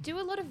them like They do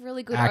a lot of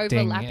really good acting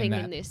in overlapping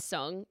in that. this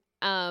song.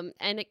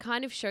 And it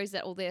kind of shows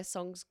that all their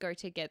songs go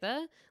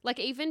together. Like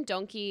even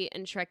Donkey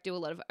and Shrek do a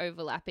lot of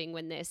overlapping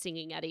when they're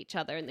singing at each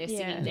other and they're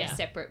singing their Yeah.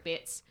 separate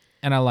bits.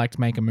 and I liked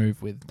Make a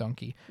Move with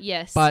Donkey.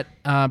 Yes. But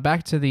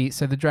back to the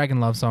Dragon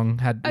Love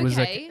Song was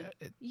Okay.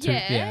 like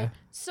yeah.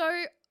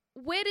 So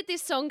where did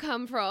this song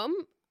come from?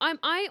 Am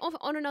I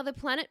on another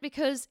planet?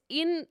 Because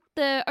in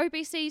the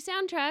OBC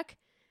soundtrack,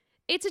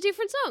 it's a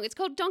different song. It's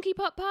called Donkey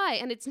Pot Pie,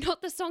 and it's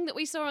not the song that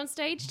we saw on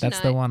stage tonight.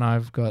 That's the one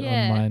I've got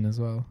Yeah. on mine as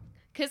well.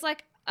 Because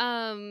like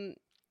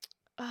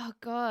oh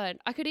god,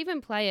 I could even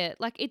play it.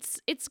 Like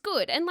it's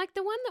good, and like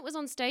the one that was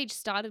on stage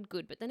started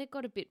good, but then it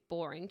got a bit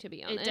boring, to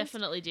be honest. It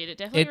definitely did. It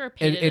definitely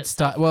repeated It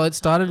itself.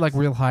 started like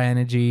real high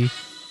energy,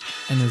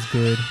 and was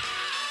good.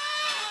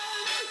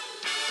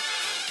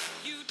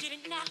 You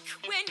didn't knock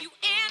when you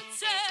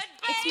answered.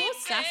 It's more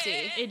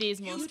sassy. It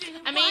is more.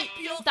 I mean,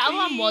 the other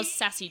one was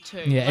sassy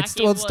too. Yeah, Like,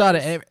 it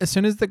started as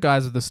soon as the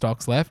guys with the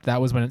stocks left.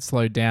 That was when it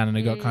slowed down and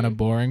it got kind of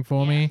boring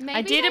for me. Maybe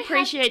I did they had-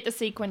 appreciate the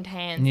sequined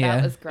hands. Yeah.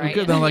 That was great.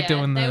 Good. I like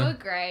doing they the- were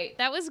great.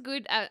 That was a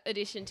good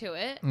addition to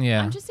it.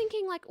 Yeah. I'm just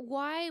thinking, like,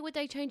 why would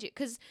they change it?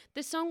 Because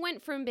the song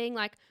went from being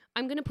like,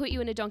 I'm going to put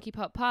you in a donkey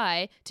pot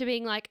pie to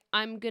being like,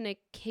 I'm going to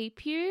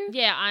keep you.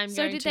 Yeah, I'm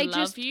So going did to they love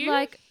just you.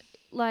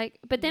 like,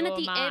 but then You're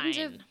at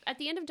mine.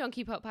 the end of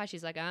Donkey Pot Pie,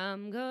 she's like,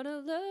 I'm going to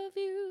love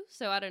you.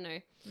 So I don't know.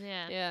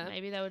 Yeah. Yeah.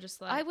 Maybe they were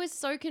just like. I was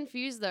so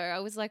confused though. I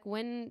was like,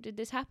 when did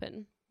this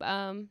happen?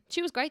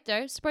 She was great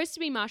though. Supposed to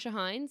be Marsha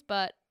Hines,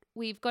 but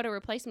we've got a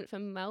replacement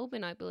from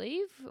Melbourne, I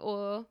believe,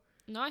 or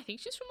No, I think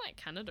she's from like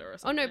Canada or oh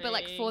something. no, but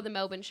like for the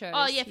Melbourne shows.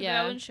 Oh yeah, for the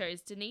Melbourne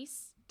shows,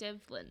 Denise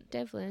Devlin.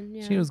 Devlin.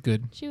 Yeah, She was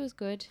good. She was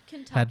good.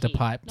 Kentucky, Had the not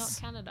pipes.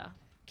 Canada.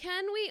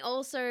 Can we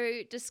also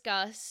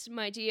discuss,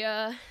 my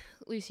dear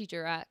Lucy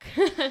Durack?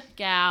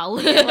 Gal.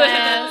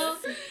 Well,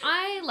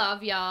 I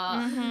love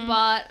ya,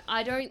 but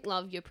I don't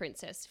love your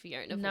Princess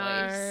Fiona No.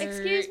 voice.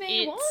 Excuse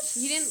me, what?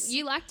 You didn't.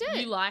 You liked it.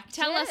 You liked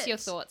Tell us it? your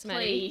thoughts,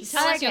 Maddie. Please.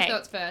 Tell us your Okay.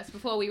 thoughts first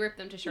before we rip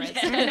them to shreds.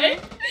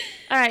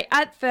 All right.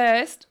 At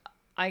first,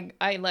 I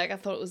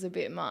thought it was a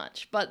bit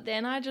much, but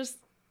then I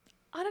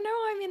don't know.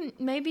 I mean,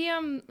 maybe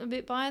I'm a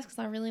bit biased because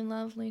I really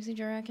love Lucy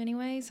Durack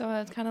anyway. So I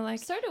was kind of like,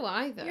 So do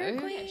I, though. you're a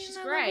queen. She's I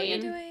love great. what you're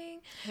doing.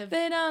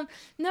 But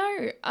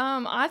no,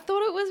 I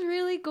thought it was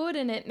really good,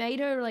 and it made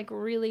her like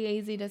really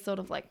easy to sort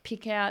of like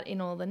pick out in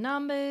all the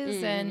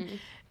numbers,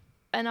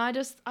 and I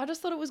just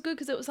thought it was good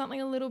because it was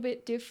something a little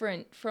bit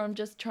different from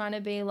just trying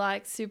to be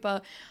like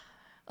super.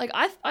 like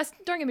I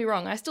don't get me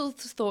wrong, I still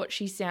thought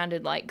she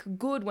sounded like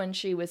good when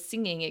she was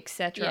singing,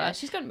 etc. Yeah,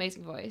 she's got an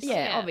amazing voice.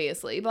 Yeah,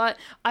 obviously, but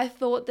I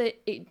thought that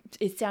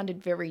it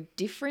sounded very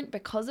different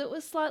because it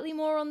was slightly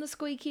more on the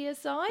squeakier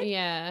side.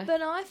 Yeah.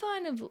 But I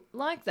kind of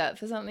like that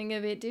for something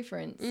a bit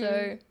different.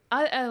 So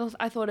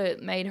I thought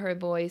it made her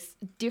voice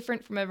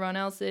different from everyone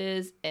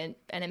else's, and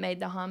it made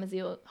the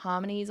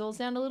harmonies all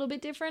sound a little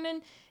bit different.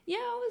 And yeah,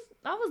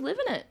 I was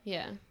living it.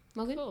 Yeah.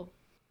 Morgan? Cool.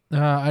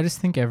 I just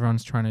think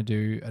everyone's trying to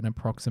do an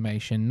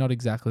approximation, not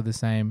exactly the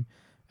same,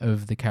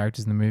 of the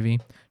characters in the movie.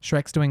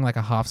 Shrek's doing like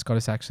a half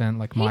Scottish accent,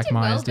 like Mike did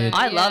well Myers though. did.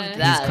 I loved Yeah. He's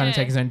that. kind of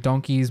taking his own.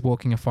 Donkey's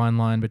walking a fine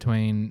line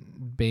between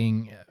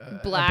being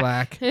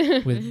Black.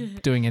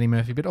 with doing Eddie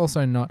Murphy, but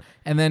also not.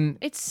 And then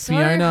It's so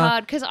Fiona-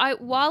 hard because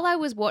while I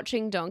was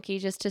watching Donkey,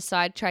 just to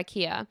sidetrack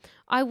here,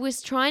 I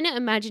was trying to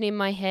imagine in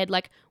my head,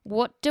 like,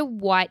 what do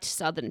white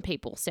Southern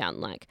people sound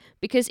like?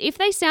 Because if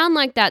they sound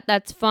like that,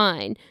 that's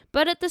fine.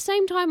 But at the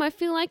same time, I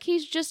feel like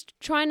he's just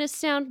trying to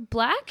sound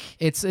black.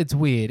 it's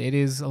weird. It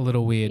is a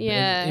little weird.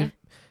 Yeah. If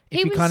He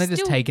you was kind of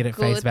just still take it at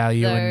face good,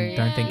 value though. and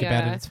don't think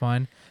about Yeah. it, it's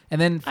fine.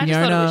 And then I just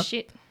thought it Fiona was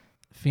shit.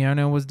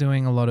 Fiona was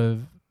doing a lot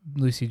of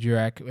Lucy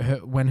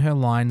Durack. When her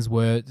lines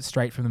were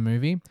straight from the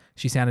movie,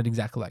 she sounded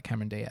exactly like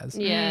Cameron Diaz.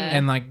 Yeah.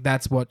 And like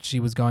that's what she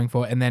was going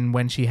for. And then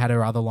when she had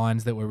her other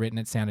lines that were written,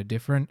 it sounded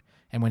different.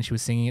 And when she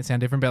was singing, it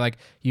sounded different. But like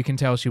you can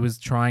tell she was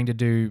trying to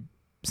do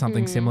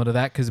something similar to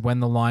that, because when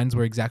the lines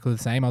were exactly the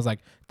same, I was like,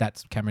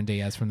 that's Cameron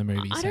Diaz from the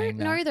movie I saying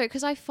don't know that. though,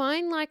 because I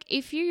find like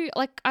if you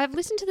like, I've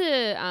listened to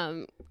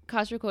the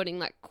cast recording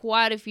like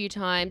quite a few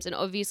times, and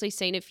obviously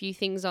seen a few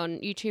things on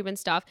YouTube and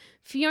stuff.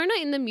 Fiona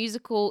in the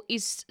musical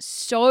is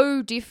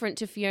so different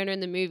to Fiona in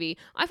the movie.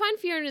 I find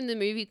Fiona in the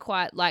movie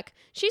quite like,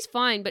 she's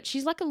fine, but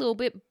she's like a little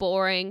bit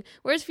boring.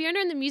 Whereas Fiona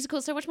in the musical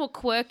is so much more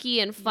quirky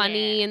and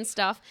funny and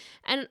stuff.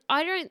 And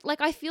I don't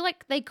like, I feel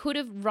like they could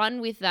have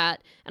run with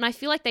that, and I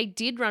feel like they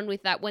did run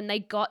with that when they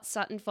got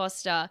Sutton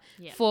Foster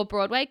for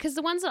Broadway, because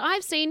the ones that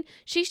I've seen,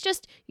 she's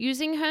just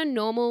using her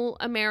normal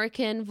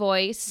American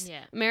voice,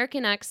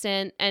 American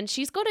accent, and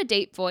she's got a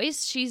deep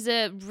voice. She's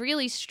a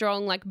really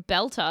strong like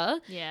belter.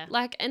 Yeah.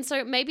 Like, and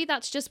so maybe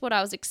that's just what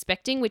I was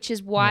expecting, which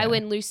is why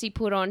when Lucy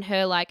put on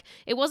her, like,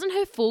 it wasn't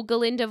her full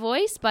Galinda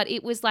voice, but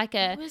it was like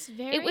a,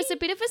 it was a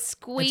bit of a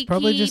squeaky It's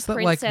probably just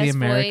that like the princess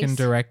American voice.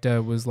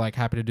 director was like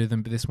happy to do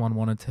them, but this one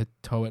wanted to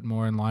toe it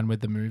more in line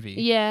with the movie.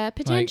 Yeah, Like,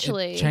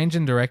 potentially.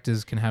 changing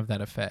directors can have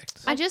that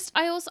effect. I just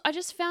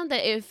found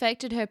that it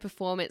affected her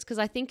performance, because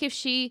I think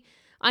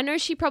I know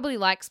she probably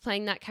likes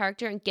playing that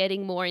character and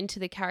getting more into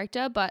the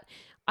character, but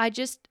I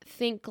just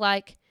think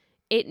like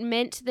it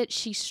meant that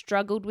she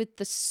struggled with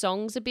the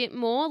songs a bit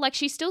more. Like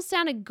she still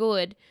sounded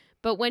good,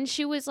 but when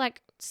she was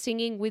like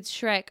singing with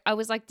Shrek, I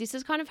was like, this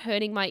is kind of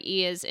hurting my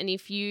ears. And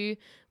if you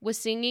were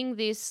singing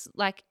this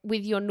like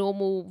with your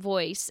normal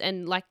voice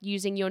and like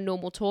using your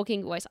normal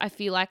talking voice, I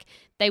feel like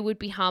they would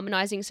be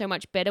harmonizing so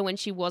much better when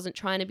she wasn't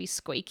trying to be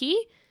squeaky.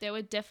 There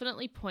were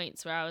definitely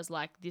points where I was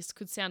like, this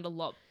could sound a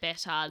lot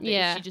better than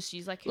Yeah. if she just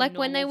used like her Like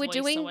when they normal were voice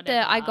or doing whatever.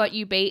 the I Got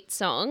You Beat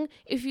song,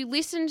 if you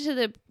listen to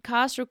the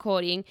cast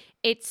recording,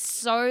 it's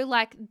so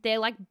like they're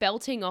like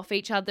belting off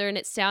each other and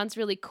it sounds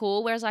really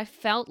cool. Whereas I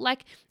felt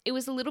like it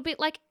was a little bit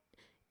like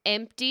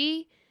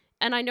empty.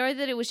 And I know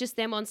that it was just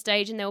them on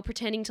stage and they were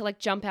pretending to like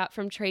jump out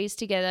from trees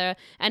together,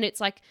 and it's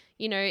like,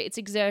 you know, it's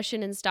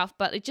exertion and stuff,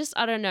 but it just,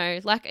 I don't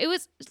know, like it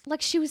was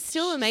like she was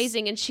still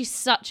amazing and she's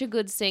such a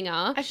good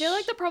singer. I feel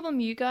like the problem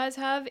you guys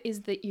have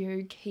is that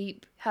you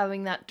keep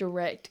having that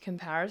direct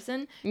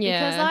comparison. Yeah.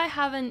 Because I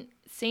haven't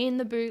seen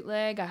the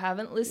bootleg, I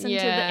haven't listened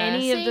to Yeah.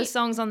 any of the See-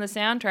 songs on the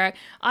soundtrack.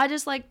 I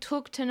just like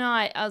took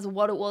tonight as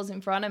what it was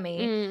in front of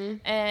me.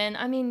 And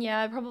I mean,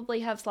 yeah, I probably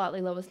have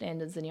slightly lower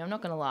standards than you, I'm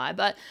not going to lie,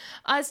 but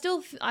I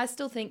still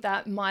think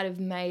that might have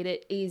made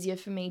it easier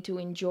for me to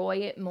enjoy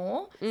it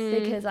more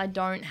because I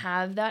don't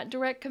have that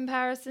direct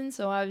comparison.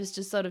 So I was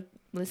just sort of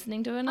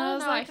listening to it and I, don't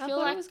was know, like, I I feel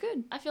thought like it was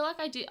good. I feel like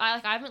I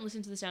haven't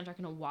listened to the soundtrack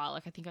in a while.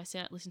 Like I think I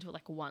listened to it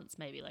like once,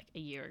 maybe like a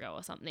year ago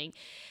or something.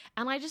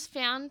 And I just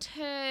found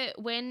her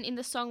when in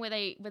the song where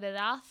there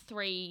are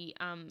three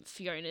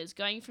Fionas,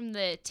 going from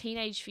the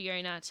teenage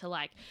Fiona to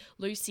like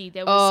Lucy,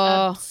 there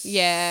was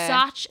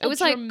such It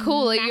was like,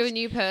 cool, are you a dramatic-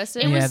 new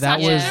person? It Yeah, was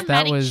that such was- a that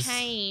dramatic was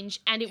change,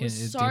 and it a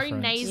was so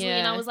difference. nasally,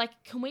 and I Yeah. was like,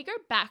 can we go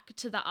back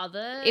to the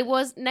other? It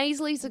was,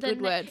 nasally's a the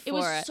good na- word for it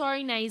was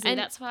so nasally. And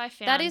That's why I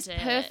found that is it.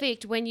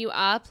 perfect when you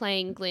are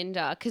playing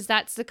Glinda, because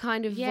that's the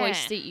kind of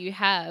voice Yeah. that you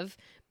have.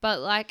 But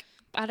like,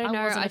 I don't I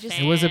know. wasn't I a just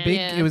fan. It was a big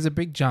Yeah. it was a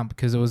big jump,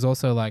 because it was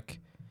also like,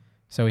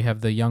 so we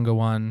have the younger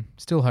one,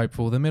 still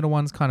hopeful. The middle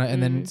one's kind of,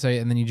 and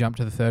then you jump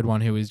to the third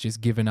one who is just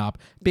given up,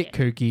 bit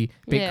kooky,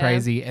 bit Yeah.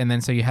 crazy, and then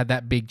so you had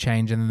that big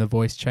change and then the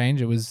voice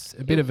change. It was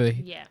a bit of a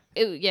Yeah.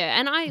 Yeah,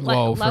 and I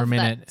Lull like for a love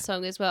minute. that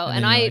song as well. And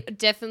And then I you're like-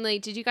 definitely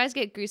did. You guys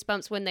get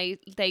goosebumps when they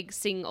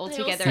sing all They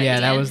all together? sing Yeah, at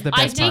the that end? was the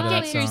I best did part of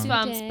get that song.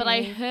 goosebumps, but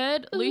I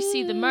heard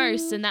Lucy the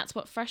most, and that's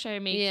what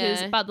freshoed me.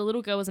 Yeah. But the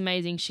little girl was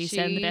amazing. She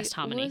sang the best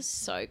harmony. Was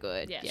so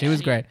good. Yeah. She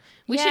was great.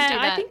 We should do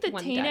that. I think the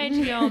one teenage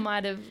day. girl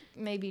might have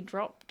maybe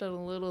dropped it a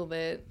little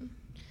bit.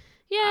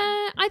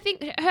 Yeah, I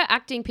think her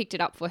acting picked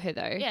it up for her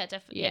though. Yeah,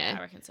 definitely. Yeah, Yeah.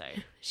 I reckon so.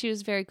 She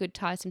was a very good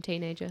tiresome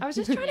teenager. I was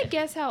just trying to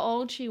guess how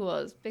old she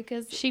was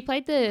because She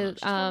played the She's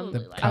probably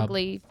The like cub.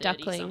 ugly 30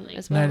 duckling something.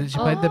 as well. No, she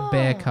played the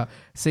bear Oh. cub.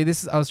 See,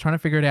 this is, I was trying to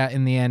figure it out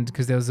in the end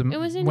because there was It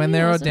was in when they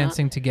here, were all wasn't it?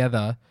 dancing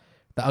together.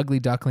 The ugly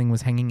duckling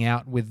was hanging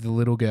out with the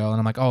little girl, and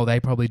I'm like, oh, they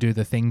probably do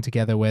the thing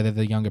together where they're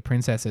the younger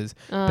princesses.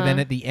 But then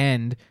at the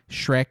end,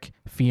 Shrek,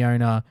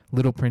 Fiona,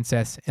 Little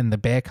Princess, and the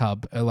bear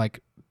cub are like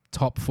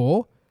top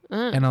 4.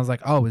 And I was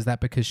like, oh, is that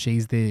because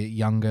she's the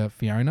younger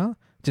Fiona?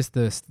 Just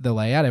the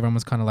layout, everyone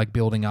was kind of like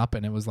building up,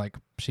 and it was like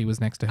she was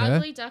next to her.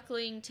 Ugly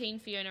Duckling, Teen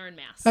Fiona, and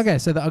Mouse. Okay,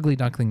 so the ugly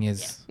duckling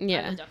is.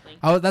 Yeah. Ugly Duckling.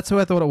 Oh, that's who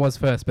I thought it was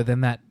first, but then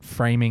that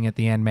framing at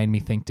the end made me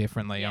think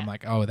differently. I'm Yeah.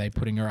 like, oh, are they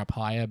putting her up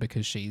higher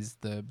because she's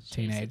the She's a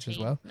teenage as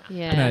teen. well? No.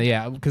 Yeah. But no,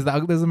 yeah, because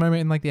there's a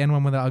moment in like the end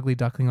one where the ugly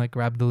duckling like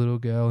grabbed the little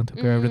girl and took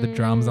her over to the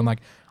drums. I'm like,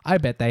 I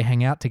bet they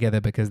hang out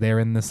together because they're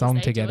in the song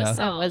they do a together. song.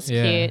 That was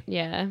Yeah. cute.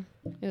 Yeah.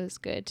 It was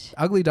good.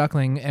 Ugly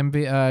Duckling,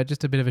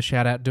 just a bit of a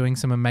shout out, doing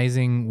some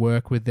amazing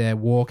work with their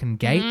walk and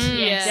gait.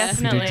 Yes. Yeah. If you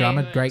do Definitely.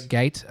 drama, Good. great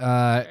gait.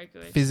 Very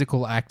good.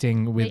 Physical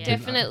acting with They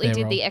definitely their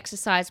did role. the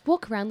exercise.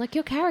 Walk around like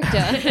your character.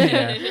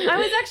 I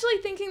was actually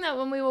thinking that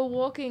when we were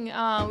walking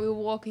out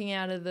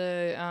of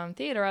the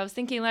theater. I was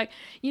thinking like,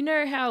 you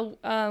know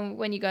how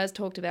when you guys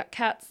talked about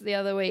cats the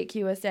other week,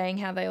 you were saying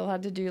how they all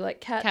had to do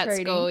like cat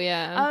training. school,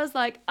 yeah. I was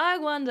like, I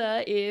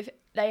wonder if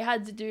they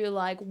had to do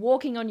like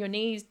walking on your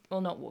knees,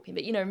 well, not walking,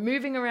 but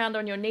moving around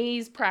on your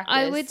knees practice.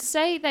 I would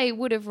say they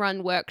would have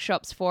run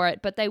workshops for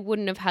it, but they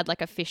wouldn't have had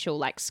like official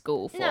like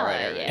school for No,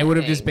 it. or yeah. It would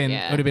have just anything, been,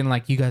 yeah. it would have been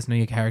like, you guys know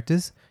your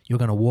characters. You're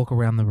going to walk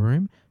around the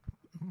room.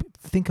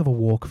 Think of a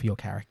walk for your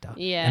character.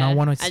 Yeah. And I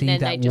want to And see then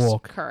that they just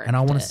walk. correct And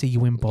I want it. to see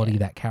you embody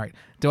that character.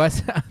 Do I?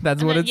 That's And what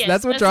then- it's. yes,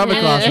 that's what drama it.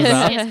 classes Yes.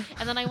 are. Yes.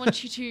 And then I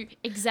want you to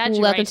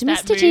exaggerate Welcome to that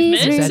Mr. G's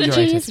movement. room.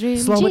 Exaggerate it. G's room.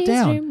 Slow it G's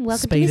down. Room.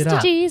 Welcome Speed to it Mr.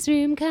 up. G's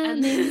room. Come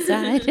And-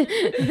 inside.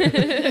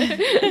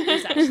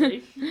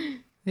 Exactly.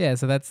 Yeah,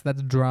 so that's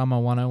drama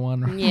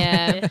 101. Right?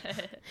 Yeah.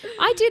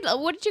 I did.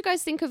 What did you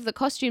guys think of the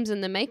costumes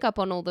and the makeup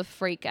on all the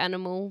freak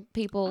animal I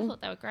people?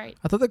 thought they were great.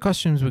 I thought the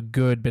costumes were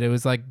good, but it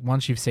was like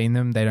once you've seen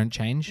them, they don't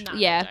change. No,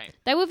 Yeah. they don't.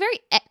 They were very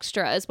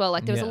extra as well.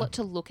 Like there was a Yeah. lot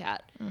to look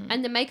at.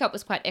 And the makeup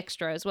was quite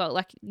extra as well.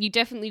 Like you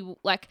definitely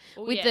like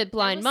Oh, with yeah. the There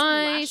blind was some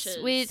mice,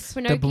 lashes. with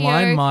Pinocchio. The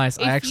blind mice,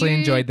 I if actually you-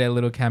 enjoyed their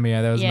little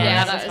cameo. That was Yeah, Yeah,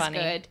 nice. that that was was funny.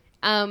 good.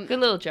 Good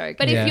little joke.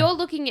 But Yeah. if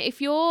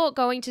you're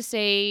going to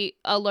see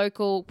a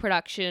local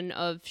production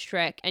of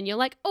Shrek and you're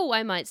like, oh,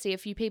 I might see a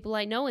few people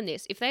I know in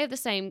this. If they have the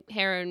same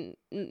hair and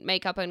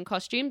makeup and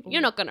costume,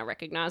 you're not gonna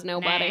recognize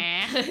nobody.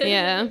 Nah.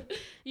 Yeah.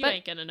 You But-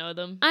 ain't gonna know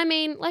them. I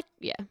mean, like,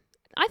 yeah,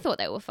 I thought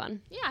they were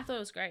fun. Yeah, I thought it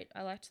was great.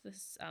 I liked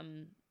this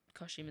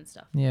costume and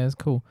stuff. Yeah, it was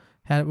cool.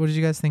 What did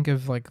you guys think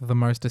of like the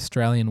most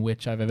Australian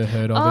witch I've ever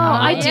heard of? Oh, in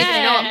my I life? did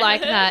Yeah. not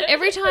like that.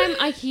 Every time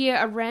I hear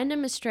a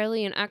random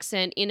Australian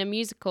accent in a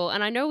musical,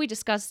 and I know we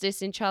discussed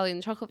this in Charlie and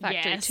the Chocolate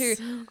Factory Yes. too,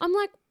 I'm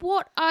like,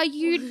 what are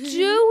you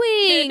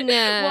doing?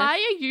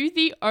 Why are you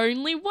the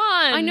only one?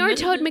 I know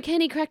Todd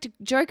McKenney cracked a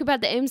joke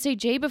about the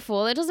MCG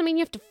before. That doesn't mean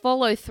you have to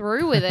follow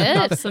through with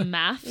it. Some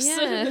maths.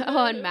 Yeah.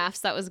 Oh, and maths.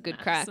 That was a good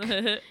crack.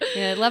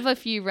 Yeah, love a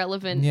few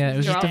relevant. Yeah, it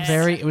was just drops.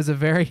 it was a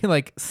very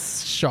like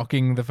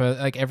shocking the first,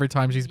 like every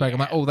time she spoke, I'm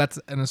like, oh, that's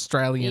an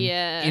Australian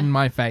Yeah. in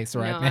my face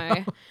right No.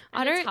 now.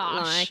 I And it's don't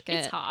harsh. like it.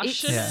 It's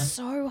harsh. It's Yeah.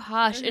 so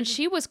harsh, and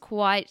she was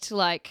quite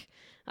like,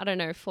 I don't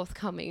know,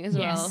 forthcoming as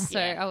well. Yes. So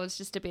Yeah. I was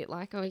just a bit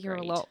like, oh, you're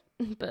Agreed. a lot,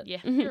 but Yeah,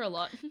 you're a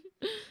lot.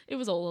 It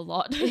was all a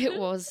lot. it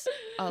was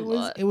a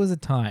lot. It was a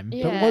time,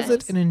 but was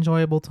it Yes. an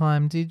enjoyable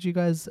time? Did you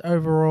guys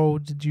overall?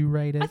 Did you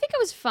rate it? I think it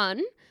was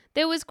fun.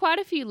 There was quite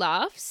a few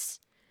laughs.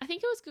 I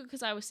think it was good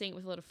because I was seeing it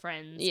with a lot of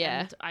friends.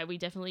 Yeah. And we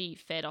definitely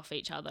fed off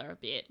each other a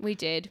bit. We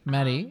did.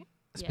 Maddie,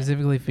 yeah.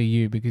 specifically for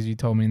you because you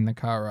told me in the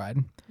car ride,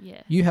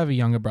 Yeah. you have a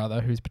younger brother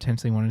who's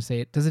potentially wanting to see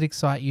it. Does it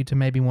excite you to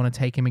maybe want to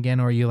take him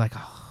again, or are you like,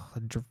 oh,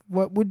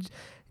 what would?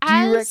 Do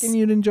you As- reckon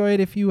you'd enjoy it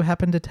if you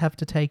happened to have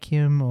to take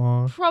him,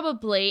 or?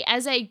 Probably.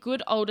 As a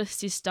good older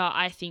sister,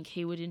 I think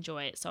he would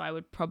enjoy it. So I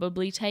would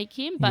probably take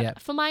him. But Yeah.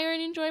 for my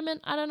own enjoyment,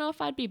 I don't know if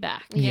I'd be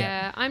back. Yeah.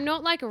 Yeah, I'm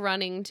not like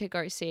running to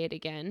go see it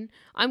again.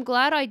 I'm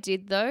glad I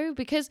did though,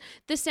 because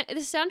the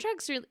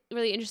soundtrack's really,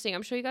 really interesting.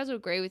 I'm sure you guys will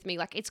agree with me.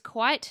 Like it's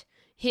quite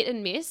hit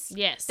and miss.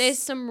 Yes. There's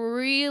some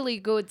really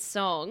good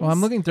songs. Well, I'm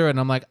looking through it and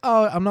I'm like,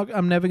 oh,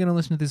 I'm never going to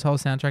listen to this whole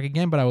soundtrack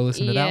again, but I will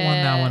listen to that one,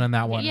 that one, and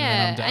that one, Yeah, and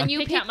then I'm done. and you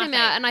Pick pick out my them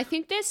out, fave. and I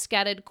think they're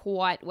scattered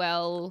quite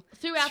well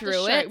throughout the through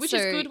show, it, which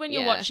is so, good when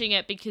you're yeah. watching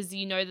it because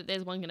you know that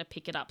there's one going to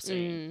pick it up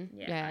soon.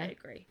 yeah. I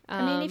agree.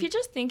 I mean, if you're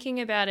just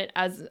thinking about it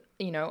as,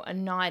 a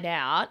night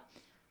out,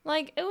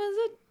 like it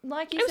was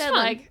like you It was said, fun.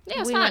 like Yeah, it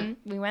was we fun.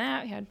 we went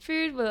out, we had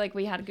food,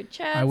 we had a good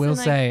chat. I will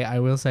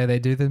say they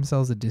do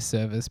themselves a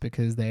disservice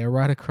because they are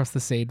right across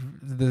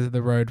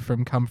the road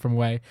from Come From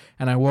Way,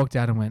 and I walked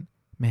out and went,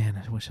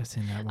 man, I wish I'd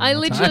seen that one. I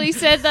more time." literally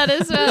said that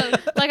as well.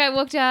 Like I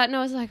walked out and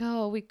I was like,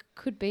 oh, we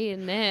could be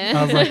in there.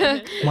 I was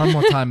like, one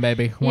more time,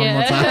 baby, one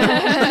more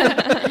time.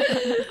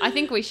 I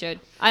think we should.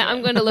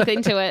 I'm going to look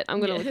into it. I'm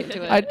going to look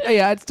into it.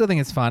 I still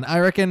think it's fun. I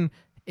reckon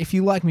if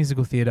you like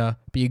musical theatre,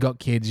 but you got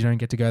kids, you don't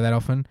get to go that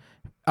often.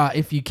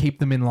 If you keep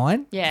them in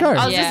line, Yeah, go.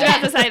 I was Yeah. just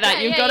about to say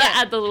that. You've Yeah, got to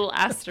yeah. add the little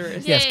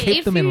asterisk. Yes, keep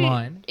if them in you-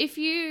 line. If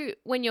you,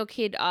 when your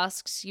kid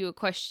asks you a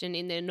question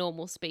in their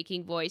normal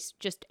speaking voice,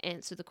 just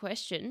answer the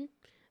question.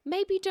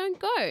 Maybe don't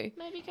go.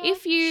 Maybe go.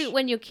 If you,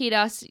 when your kid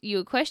asks you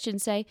a question,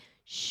 say,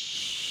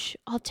 "Shh,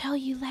 I'll tell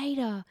you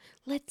later.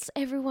 Let's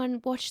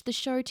everyone watch the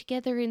show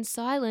together in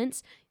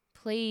silence."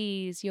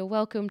 Please, you're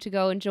welcome to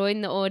go and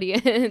join the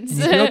audience.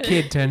 And if your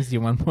kid turns to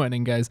you one point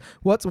and goes,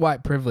 "What's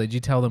white privilege?" You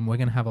tell them we're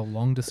going to have a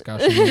long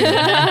discussion.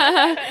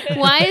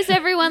 Why is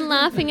everyone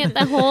laughing at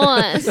the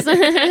horse?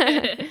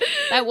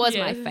 That was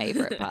my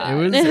favorite part. It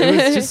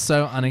was just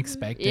so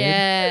unexpected.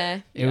 yeah.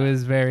 It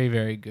was very,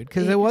 very good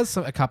because there was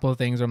a couple of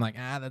things where I'm like,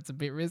 that's a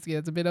bit risky,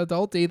 that's a bit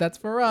adulty, that's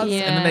for us. And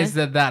then they Yeah.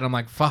 said that, and I'm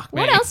like, fuck,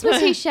 What man. else was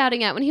he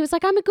shouting at when he was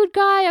like, "I'm a good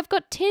guy. I've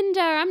got Tinder.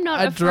 I'm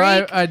not a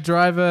freak." I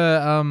drive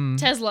a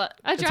Tesla.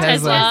 I drive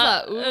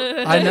Tesla. a Tesla.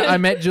 Ooh. I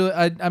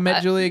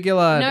met Julia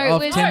Gillard No,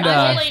 off it was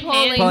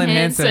Tinder. Pauline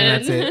Hanson,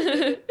 that's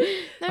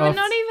it. No, Off-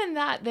 but not even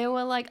that. There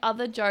were like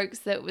other jokes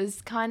that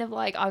was kind of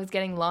like I was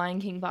getting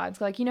Lion King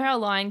vibes. Like, you know how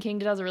Lion King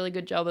does a really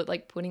good job at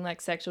like putting like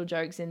sexual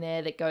jokes in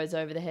there that goes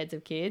over the heads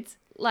of kids?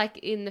 Like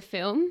in the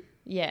film.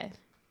 Yeah.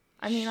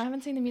 I mean, I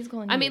haven't seen the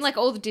musical in I mean, years. like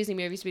all the Disney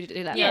movies we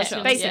do that. Yeah, for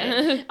sure.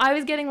 basically. I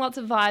was getting lots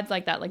of vibes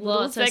like that, like Lots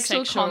little of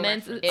sexual sexual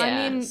comments. references.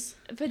 I mean, Yes.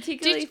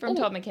 particularly from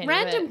Todd McKenna.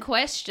 Random but-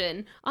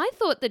 question. I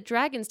thought the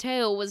Dragon's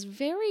Tail was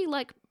very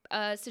like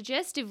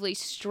suggestively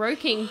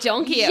stroking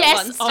Donkey at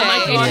one stage. Oh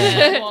my Yeah. gosh,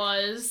 Yeah. it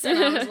was. And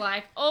I was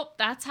like, oh,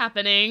 that's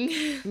happening.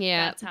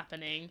 Yeah. That's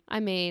happening. I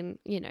mean,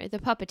 you know, the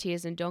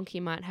puppeteers and Donkey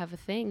might have a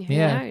thing. Who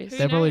Yeah, knows?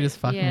 they're probably knows? just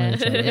fucking Yeah.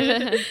 with each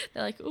other.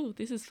 They're like, oh,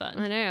 this is fun.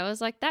 I know. I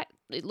was like, that.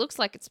 It looks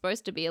like it's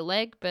supposed to be a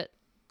leg, but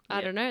I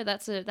Yeah. don't know.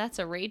 That's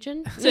a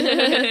region.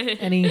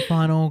 Any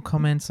final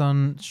comments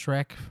on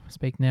Shrek?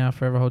 Speak now,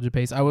 forever hold your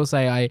peace. I will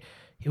say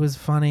it was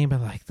funny,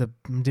 but like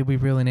did we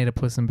really need a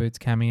Puss in Boots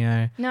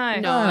cameo? No.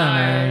 No.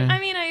 I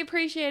mean, I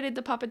appreciated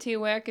the puppeteer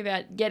work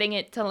about getting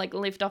it to like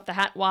lift off the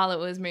hat while it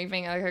was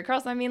moving like,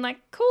 across. I mean, like,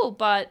 cool,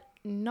 but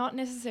not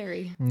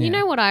necessary. Yeah. You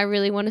know what I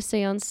really want to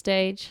see on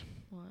stage?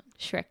 What?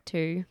 Shrek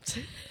 2.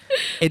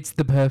 It's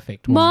the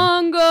perfect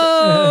one.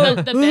 Mongo!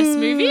 The best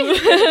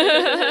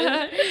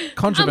movie.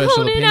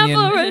 Controversial opinion.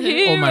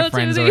 All my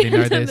friends already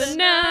know this.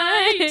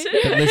 Night.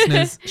 But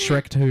listeners,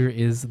 Shrek 2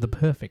 is the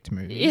perfect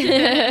movie.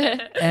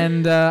 Yeah.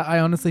 And I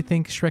honestly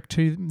think Shrek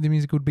 2, the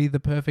musical, would be the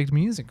perfect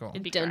musical.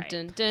 It'd be Dun, great.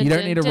 dun, dun, You don't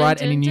dun, need to dun,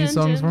 write any dun, new dun,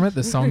 songs dun. from it.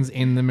 The songs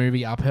in the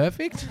movie are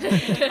perfect.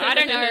 I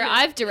don't know.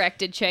 I've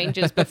directed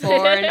changes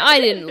before, and I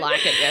didn't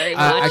like it very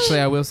much. Actually,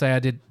 I will say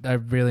I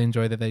really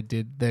enjoy that they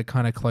did. Their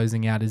kind of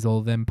closing out is all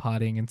of them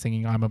partying and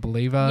singing "I'm a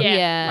Believer."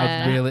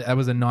 Yeah. That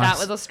was a nice. That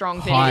was a strong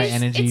high finish.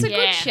 energy. It's a Yeah.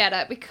 good shout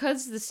out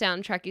because the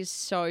soundtrack is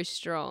so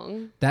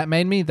strong.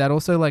 That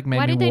also like made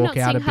Why me did they walk not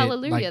out a sing bit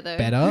Hallelujah, like though?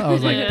 better. I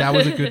was like, that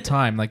was a good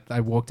time. Like I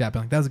walked out,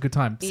 being like that was a good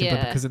time simply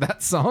Yeah. because of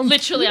that song.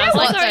 Literally, You I know was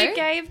what, like, though? Also, it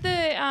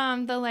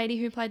gave the lady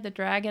who played the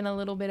dragon a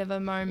little bit of a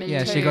moment.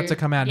 Yeah, she too. got to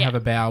come out and Yeah. have a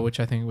bow, which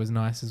I think was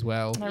nice as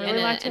well. I And really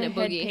a- liked and her a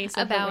boogie. headpiece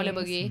A of the bow and a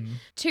wings. boogie. Mm.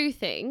 Two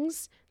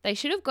things. They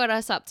should have got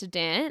us up to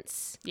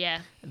dance.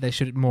 yeah. They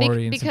should more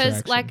audience Because,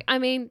 interaction. like, I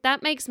mean,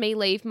 that makes me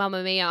leave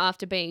Mamma Mia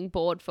after being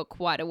bored for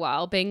quite a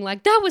while, being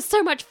like, that was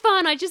so much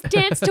fun. I just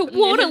danced to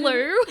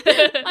Waterloo.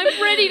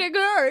 I'm ready to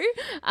go.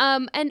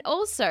 And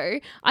also,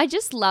 I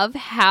just love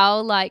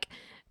how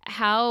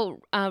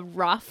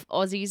rough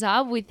Aussies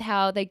are with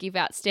how they give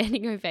out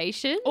standing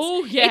ovations.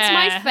 Oh, yeah.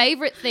 It's my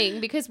favorite thing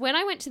because when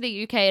I went to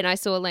the UK and I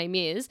saw Les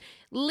Mis,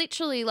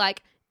 literally,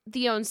 like,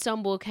 the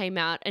ensemble came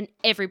out and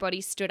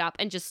everybody stood up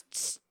and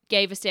just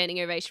gave a standing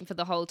ovation for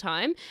the whole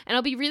time. And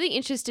I'll be really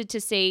interested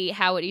to see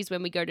how it is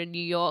when we go to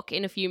New York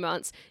in a few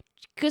months.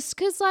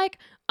 Because like,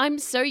 I'm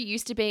so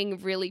used to being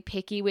really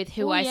picky with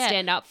who Oh, I yeah.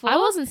 stand up for. I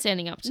wasn't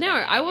standing up today. No,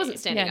 I wasn't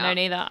standing Yeah, up. no,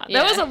 neither. Yeah.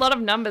 There was a lot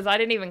of numbers I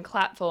didn't even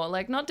clap for.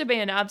 Like, not to be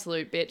an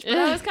absolute bitch, but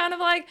I was kind of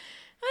like,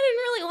 I didn't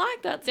really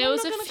like that. So There I'm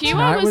was not a gonna few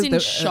clap. I No, it was in the-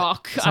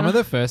 shock. Some of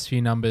the first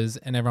few numbers,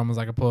 and everyone was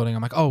like applauding.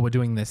 I'm like, oh, we're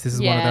doing this. This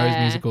is one of those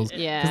Yeah. musicals.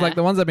 Yeah. Because like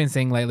the ones I've been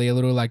seeing lately, a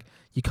little like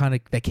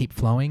they keep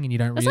flowing, and you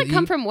don't It's really. like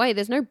Come From Away.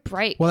 There's no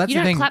break. Well, that's you the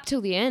don't thing. clap till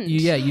the end.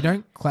 you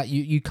don't clap.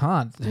 You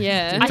can't.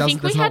 Yeah. it I doesn't.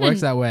 think we That's not had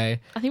works an- that way.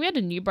 I think we had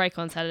a new break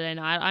on Saturday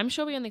night. I'm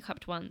sure we only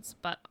clapped once,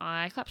 but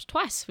I clapped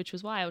twice, which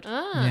was wild.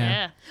 Ah. Yeah.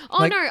 Yeah. Oh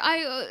Like-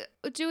 no!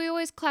 Do we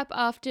always clap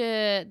after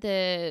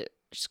the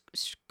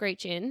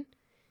screech in?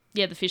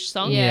 Yeah, the fish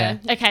song. Yeah.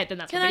 Okay, then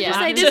that's Can what I we just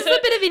clapped. say, this is a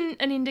bit of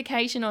an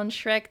indication on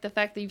Shrek, the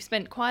fact that you've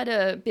spent quite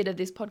a bit of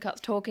this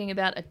podcast talking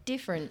about a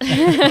different.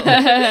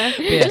 Yeah.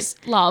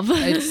 Just love.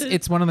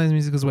 It's one of those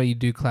musicals where you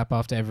do clap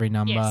after every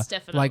number. Yes,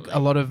 Like definitely. a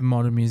lot of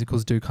modern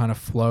musicals do kind of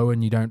flow,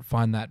 and you don't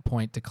find that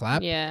point to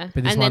clap. Yeah,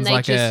 But this and then one's they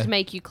like just a-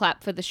 make you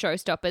clap for the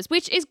showstoppers,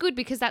 which is good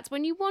because that's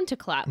when you want to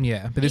clap.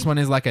 Yeah, but this one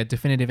is like a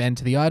definitive end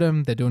to the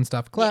item. They're doing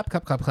stuff. Clap,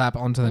 clap, clap, clap.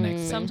 On to the next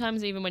thing.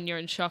 Sometimes even when you're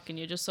in shock and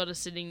you're just sort of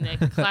sitting there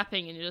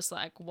clapping and you're just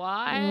like,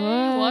 why?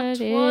 What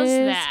was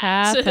is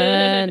that?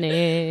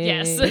 happening?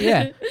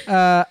 Yes.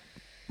 Yeah.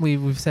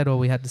 we've said all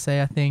we had to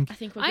say, I think. I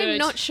think we're I'm good.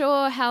 not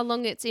sure how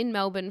long it's in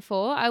Melbourne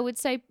for. I would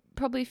say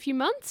probably a few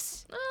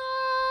months.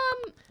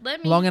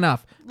 Let me. Long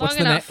enough. Long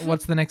enough.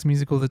 What's the next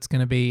musical that's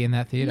going to be in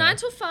that theatre? 9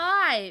 till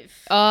 5.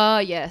 Oh,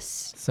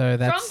 yes. So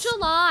that's From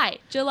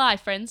July,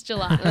 friends,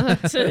 July.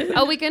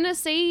 Are we going to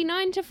see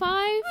 9 to 5?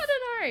 I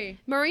don't know.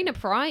 Marina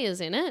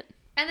Pryor's in it.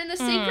 And then the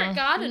Secret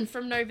Garden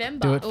from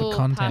November. Do it for Oh,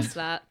 content. past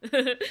that.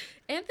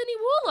 Anthony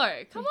Warlow,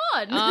 come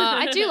on.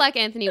 I do like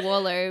Anthony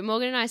Warlow.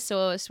 Morgan and I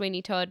saw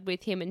Sweeney Todd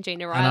with him and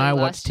Gina Riley And I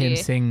last watched him year.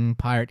 sing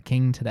Pirate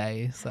King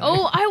today. So.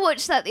 Oh, I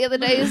watched that the other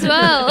day as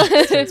well.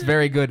 It's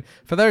very good.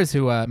 For those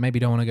who maybe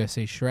don't want to go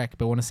see Shrek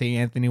but want to see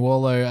Anthony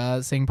Warlow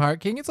sing Pirate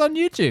King, it's on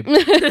YouTube.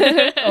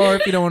 Or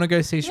if you don't want to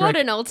go see Shrek, What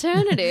an if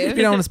alternative.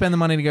 you don't want to spend the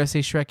money to go see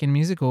Shrek in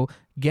musical,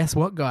 guess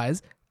what,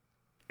 guys?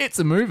 It's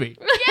a movie.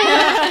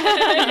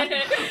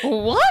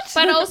 What?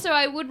 But also,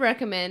 I would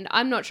recommend,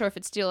 I'm not sure if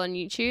it's still on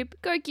YouTube,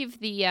 go give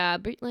the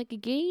bootleg a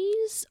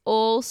geese.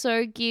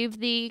 Also, give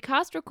the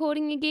cast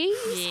recording a geese.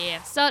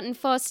 Yeah. Sutton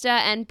Foster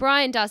and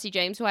Brian Darcy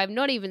James, who I have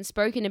not even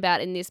spoken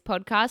about in this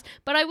podcast,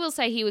 but I will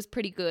say he was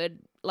pretty good.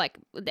 Like,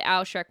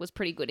 our Shrek was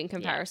pretty good in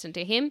comparison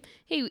to him.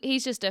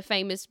 He's just a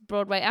famous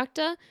Broadway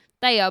actor.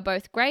 They are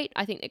both great.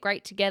 I think they're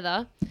great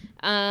together.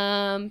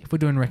 If we're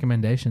doing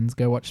recommendations,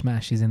 go watch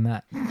Smash. He's in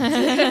that.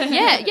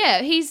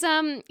 Yeah.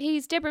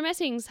 He's Deborah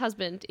Messing's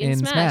husband in In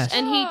Smash, Smash.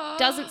 and he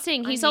doesn't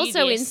sing. I He's knew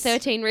also in this.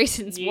 13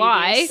 Reasons Knew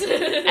Why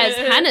this. as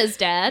Hannah's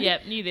dad.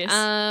 Yep, knew this.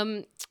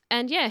 And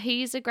yeah,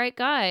 he's a great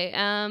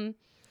guy.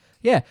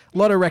 Yeah, a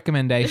lot of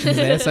recommendations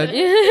there. So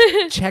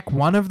check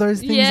one of those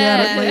things out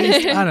at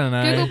least. I don't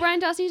know. Google Brian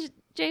Darcy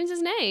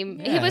James's name.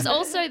 He Yeah. was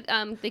also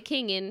the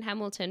king in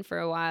Hamilton for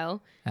a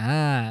while.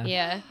 Ah.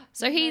 Yeah.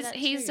 So he's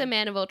too. a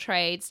man of all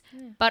trades.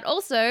 But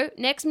also,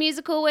 next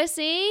musical we're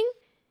seeing,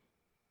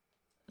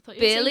 I thought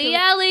you were saying Billy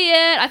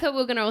Elliot. I thought we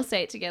were going to all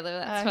say it together.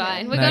 That's Okay.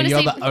 fine. We're No, going to you're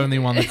see. the only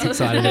one that's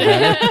excited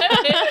about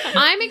it.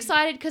 I'm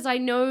excited because I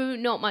know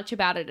not much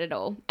about it at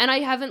all, and I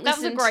haven't That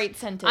was listened. a great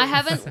sentence. I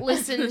haven't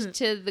listened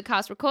to the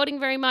cast recording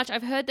very much.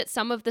 I've heard that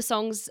some of the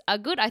songs are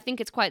good. I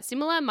think it's quite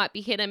similar. Might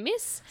be hit and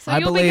miss. So I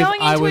you'll be believe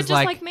going I into it was just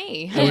like- like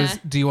me. It Yeah. was,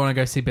 do you want to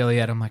go see Billy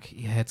Ed? I'm like,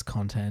 yeah, it's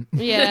content.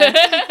 Yeah,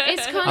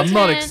 it's content. I'm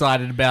not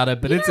excited about it,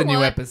 but You it's a know new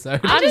what?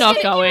 episode. I'm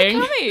not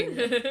going.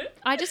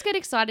 I just get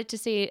excited to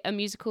see a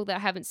musical that I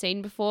haven't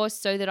seen before,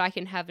 so that I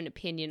can have an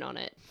opinion on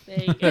it, There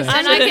you go.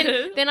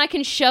 and I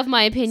can shove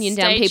my opinion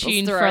down Stay people's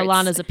tuned throats. for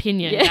Alana's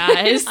opinion, Yeah.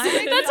 guys.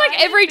 That's like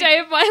every day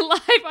of my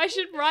life. I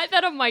should write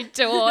that on my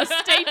door.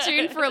 Stay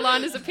tuned for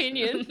Alana's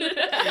opinion.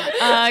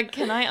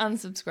 Can I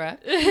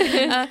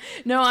unsubscribe?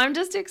 No, I'm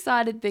just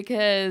excited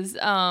because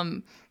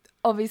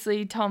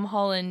obviously Tom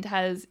Holland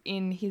has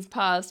in his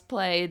past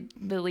played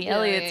Billy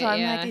Elliot. So I'm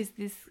yeah. like, is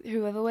this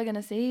whoever we're going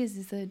to see? Is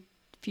this a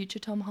future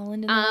Tom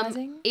Holland in the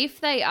Rising? If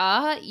they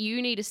are,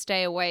 you need to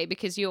stay away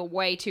because you're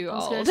way too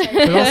was old. gonna say-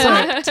 But also,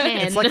 Like 10.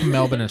 it's like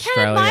Melbourne, Can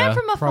Australia. admire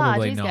from afar,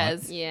 Probably geez, not.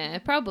 guys. Yeah,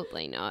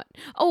 probably not.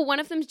 Oh, one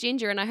of them's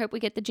Ginger, and I hope we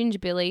get the Ginger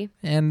Billy.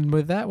 And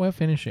with that, we're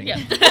finishing.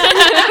 Yeah.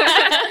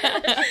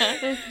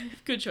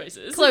 Good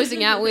choices.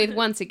 Closing out with,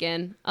 once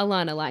again,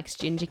 Alana likes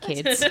ginger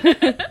kids.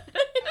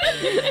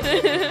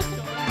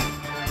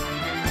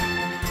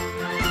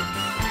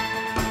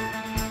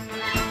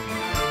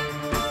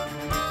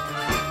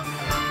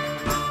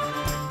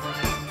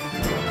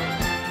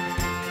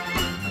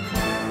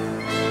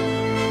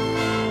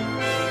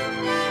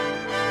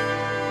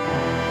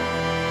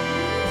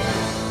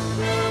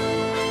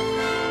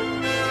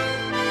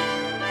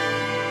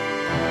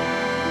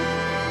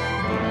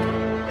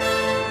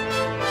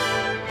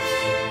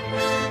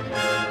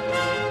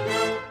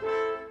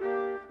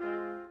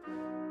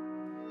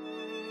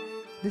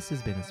 This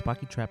has been a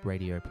Spiky Trap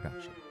Radio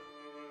production.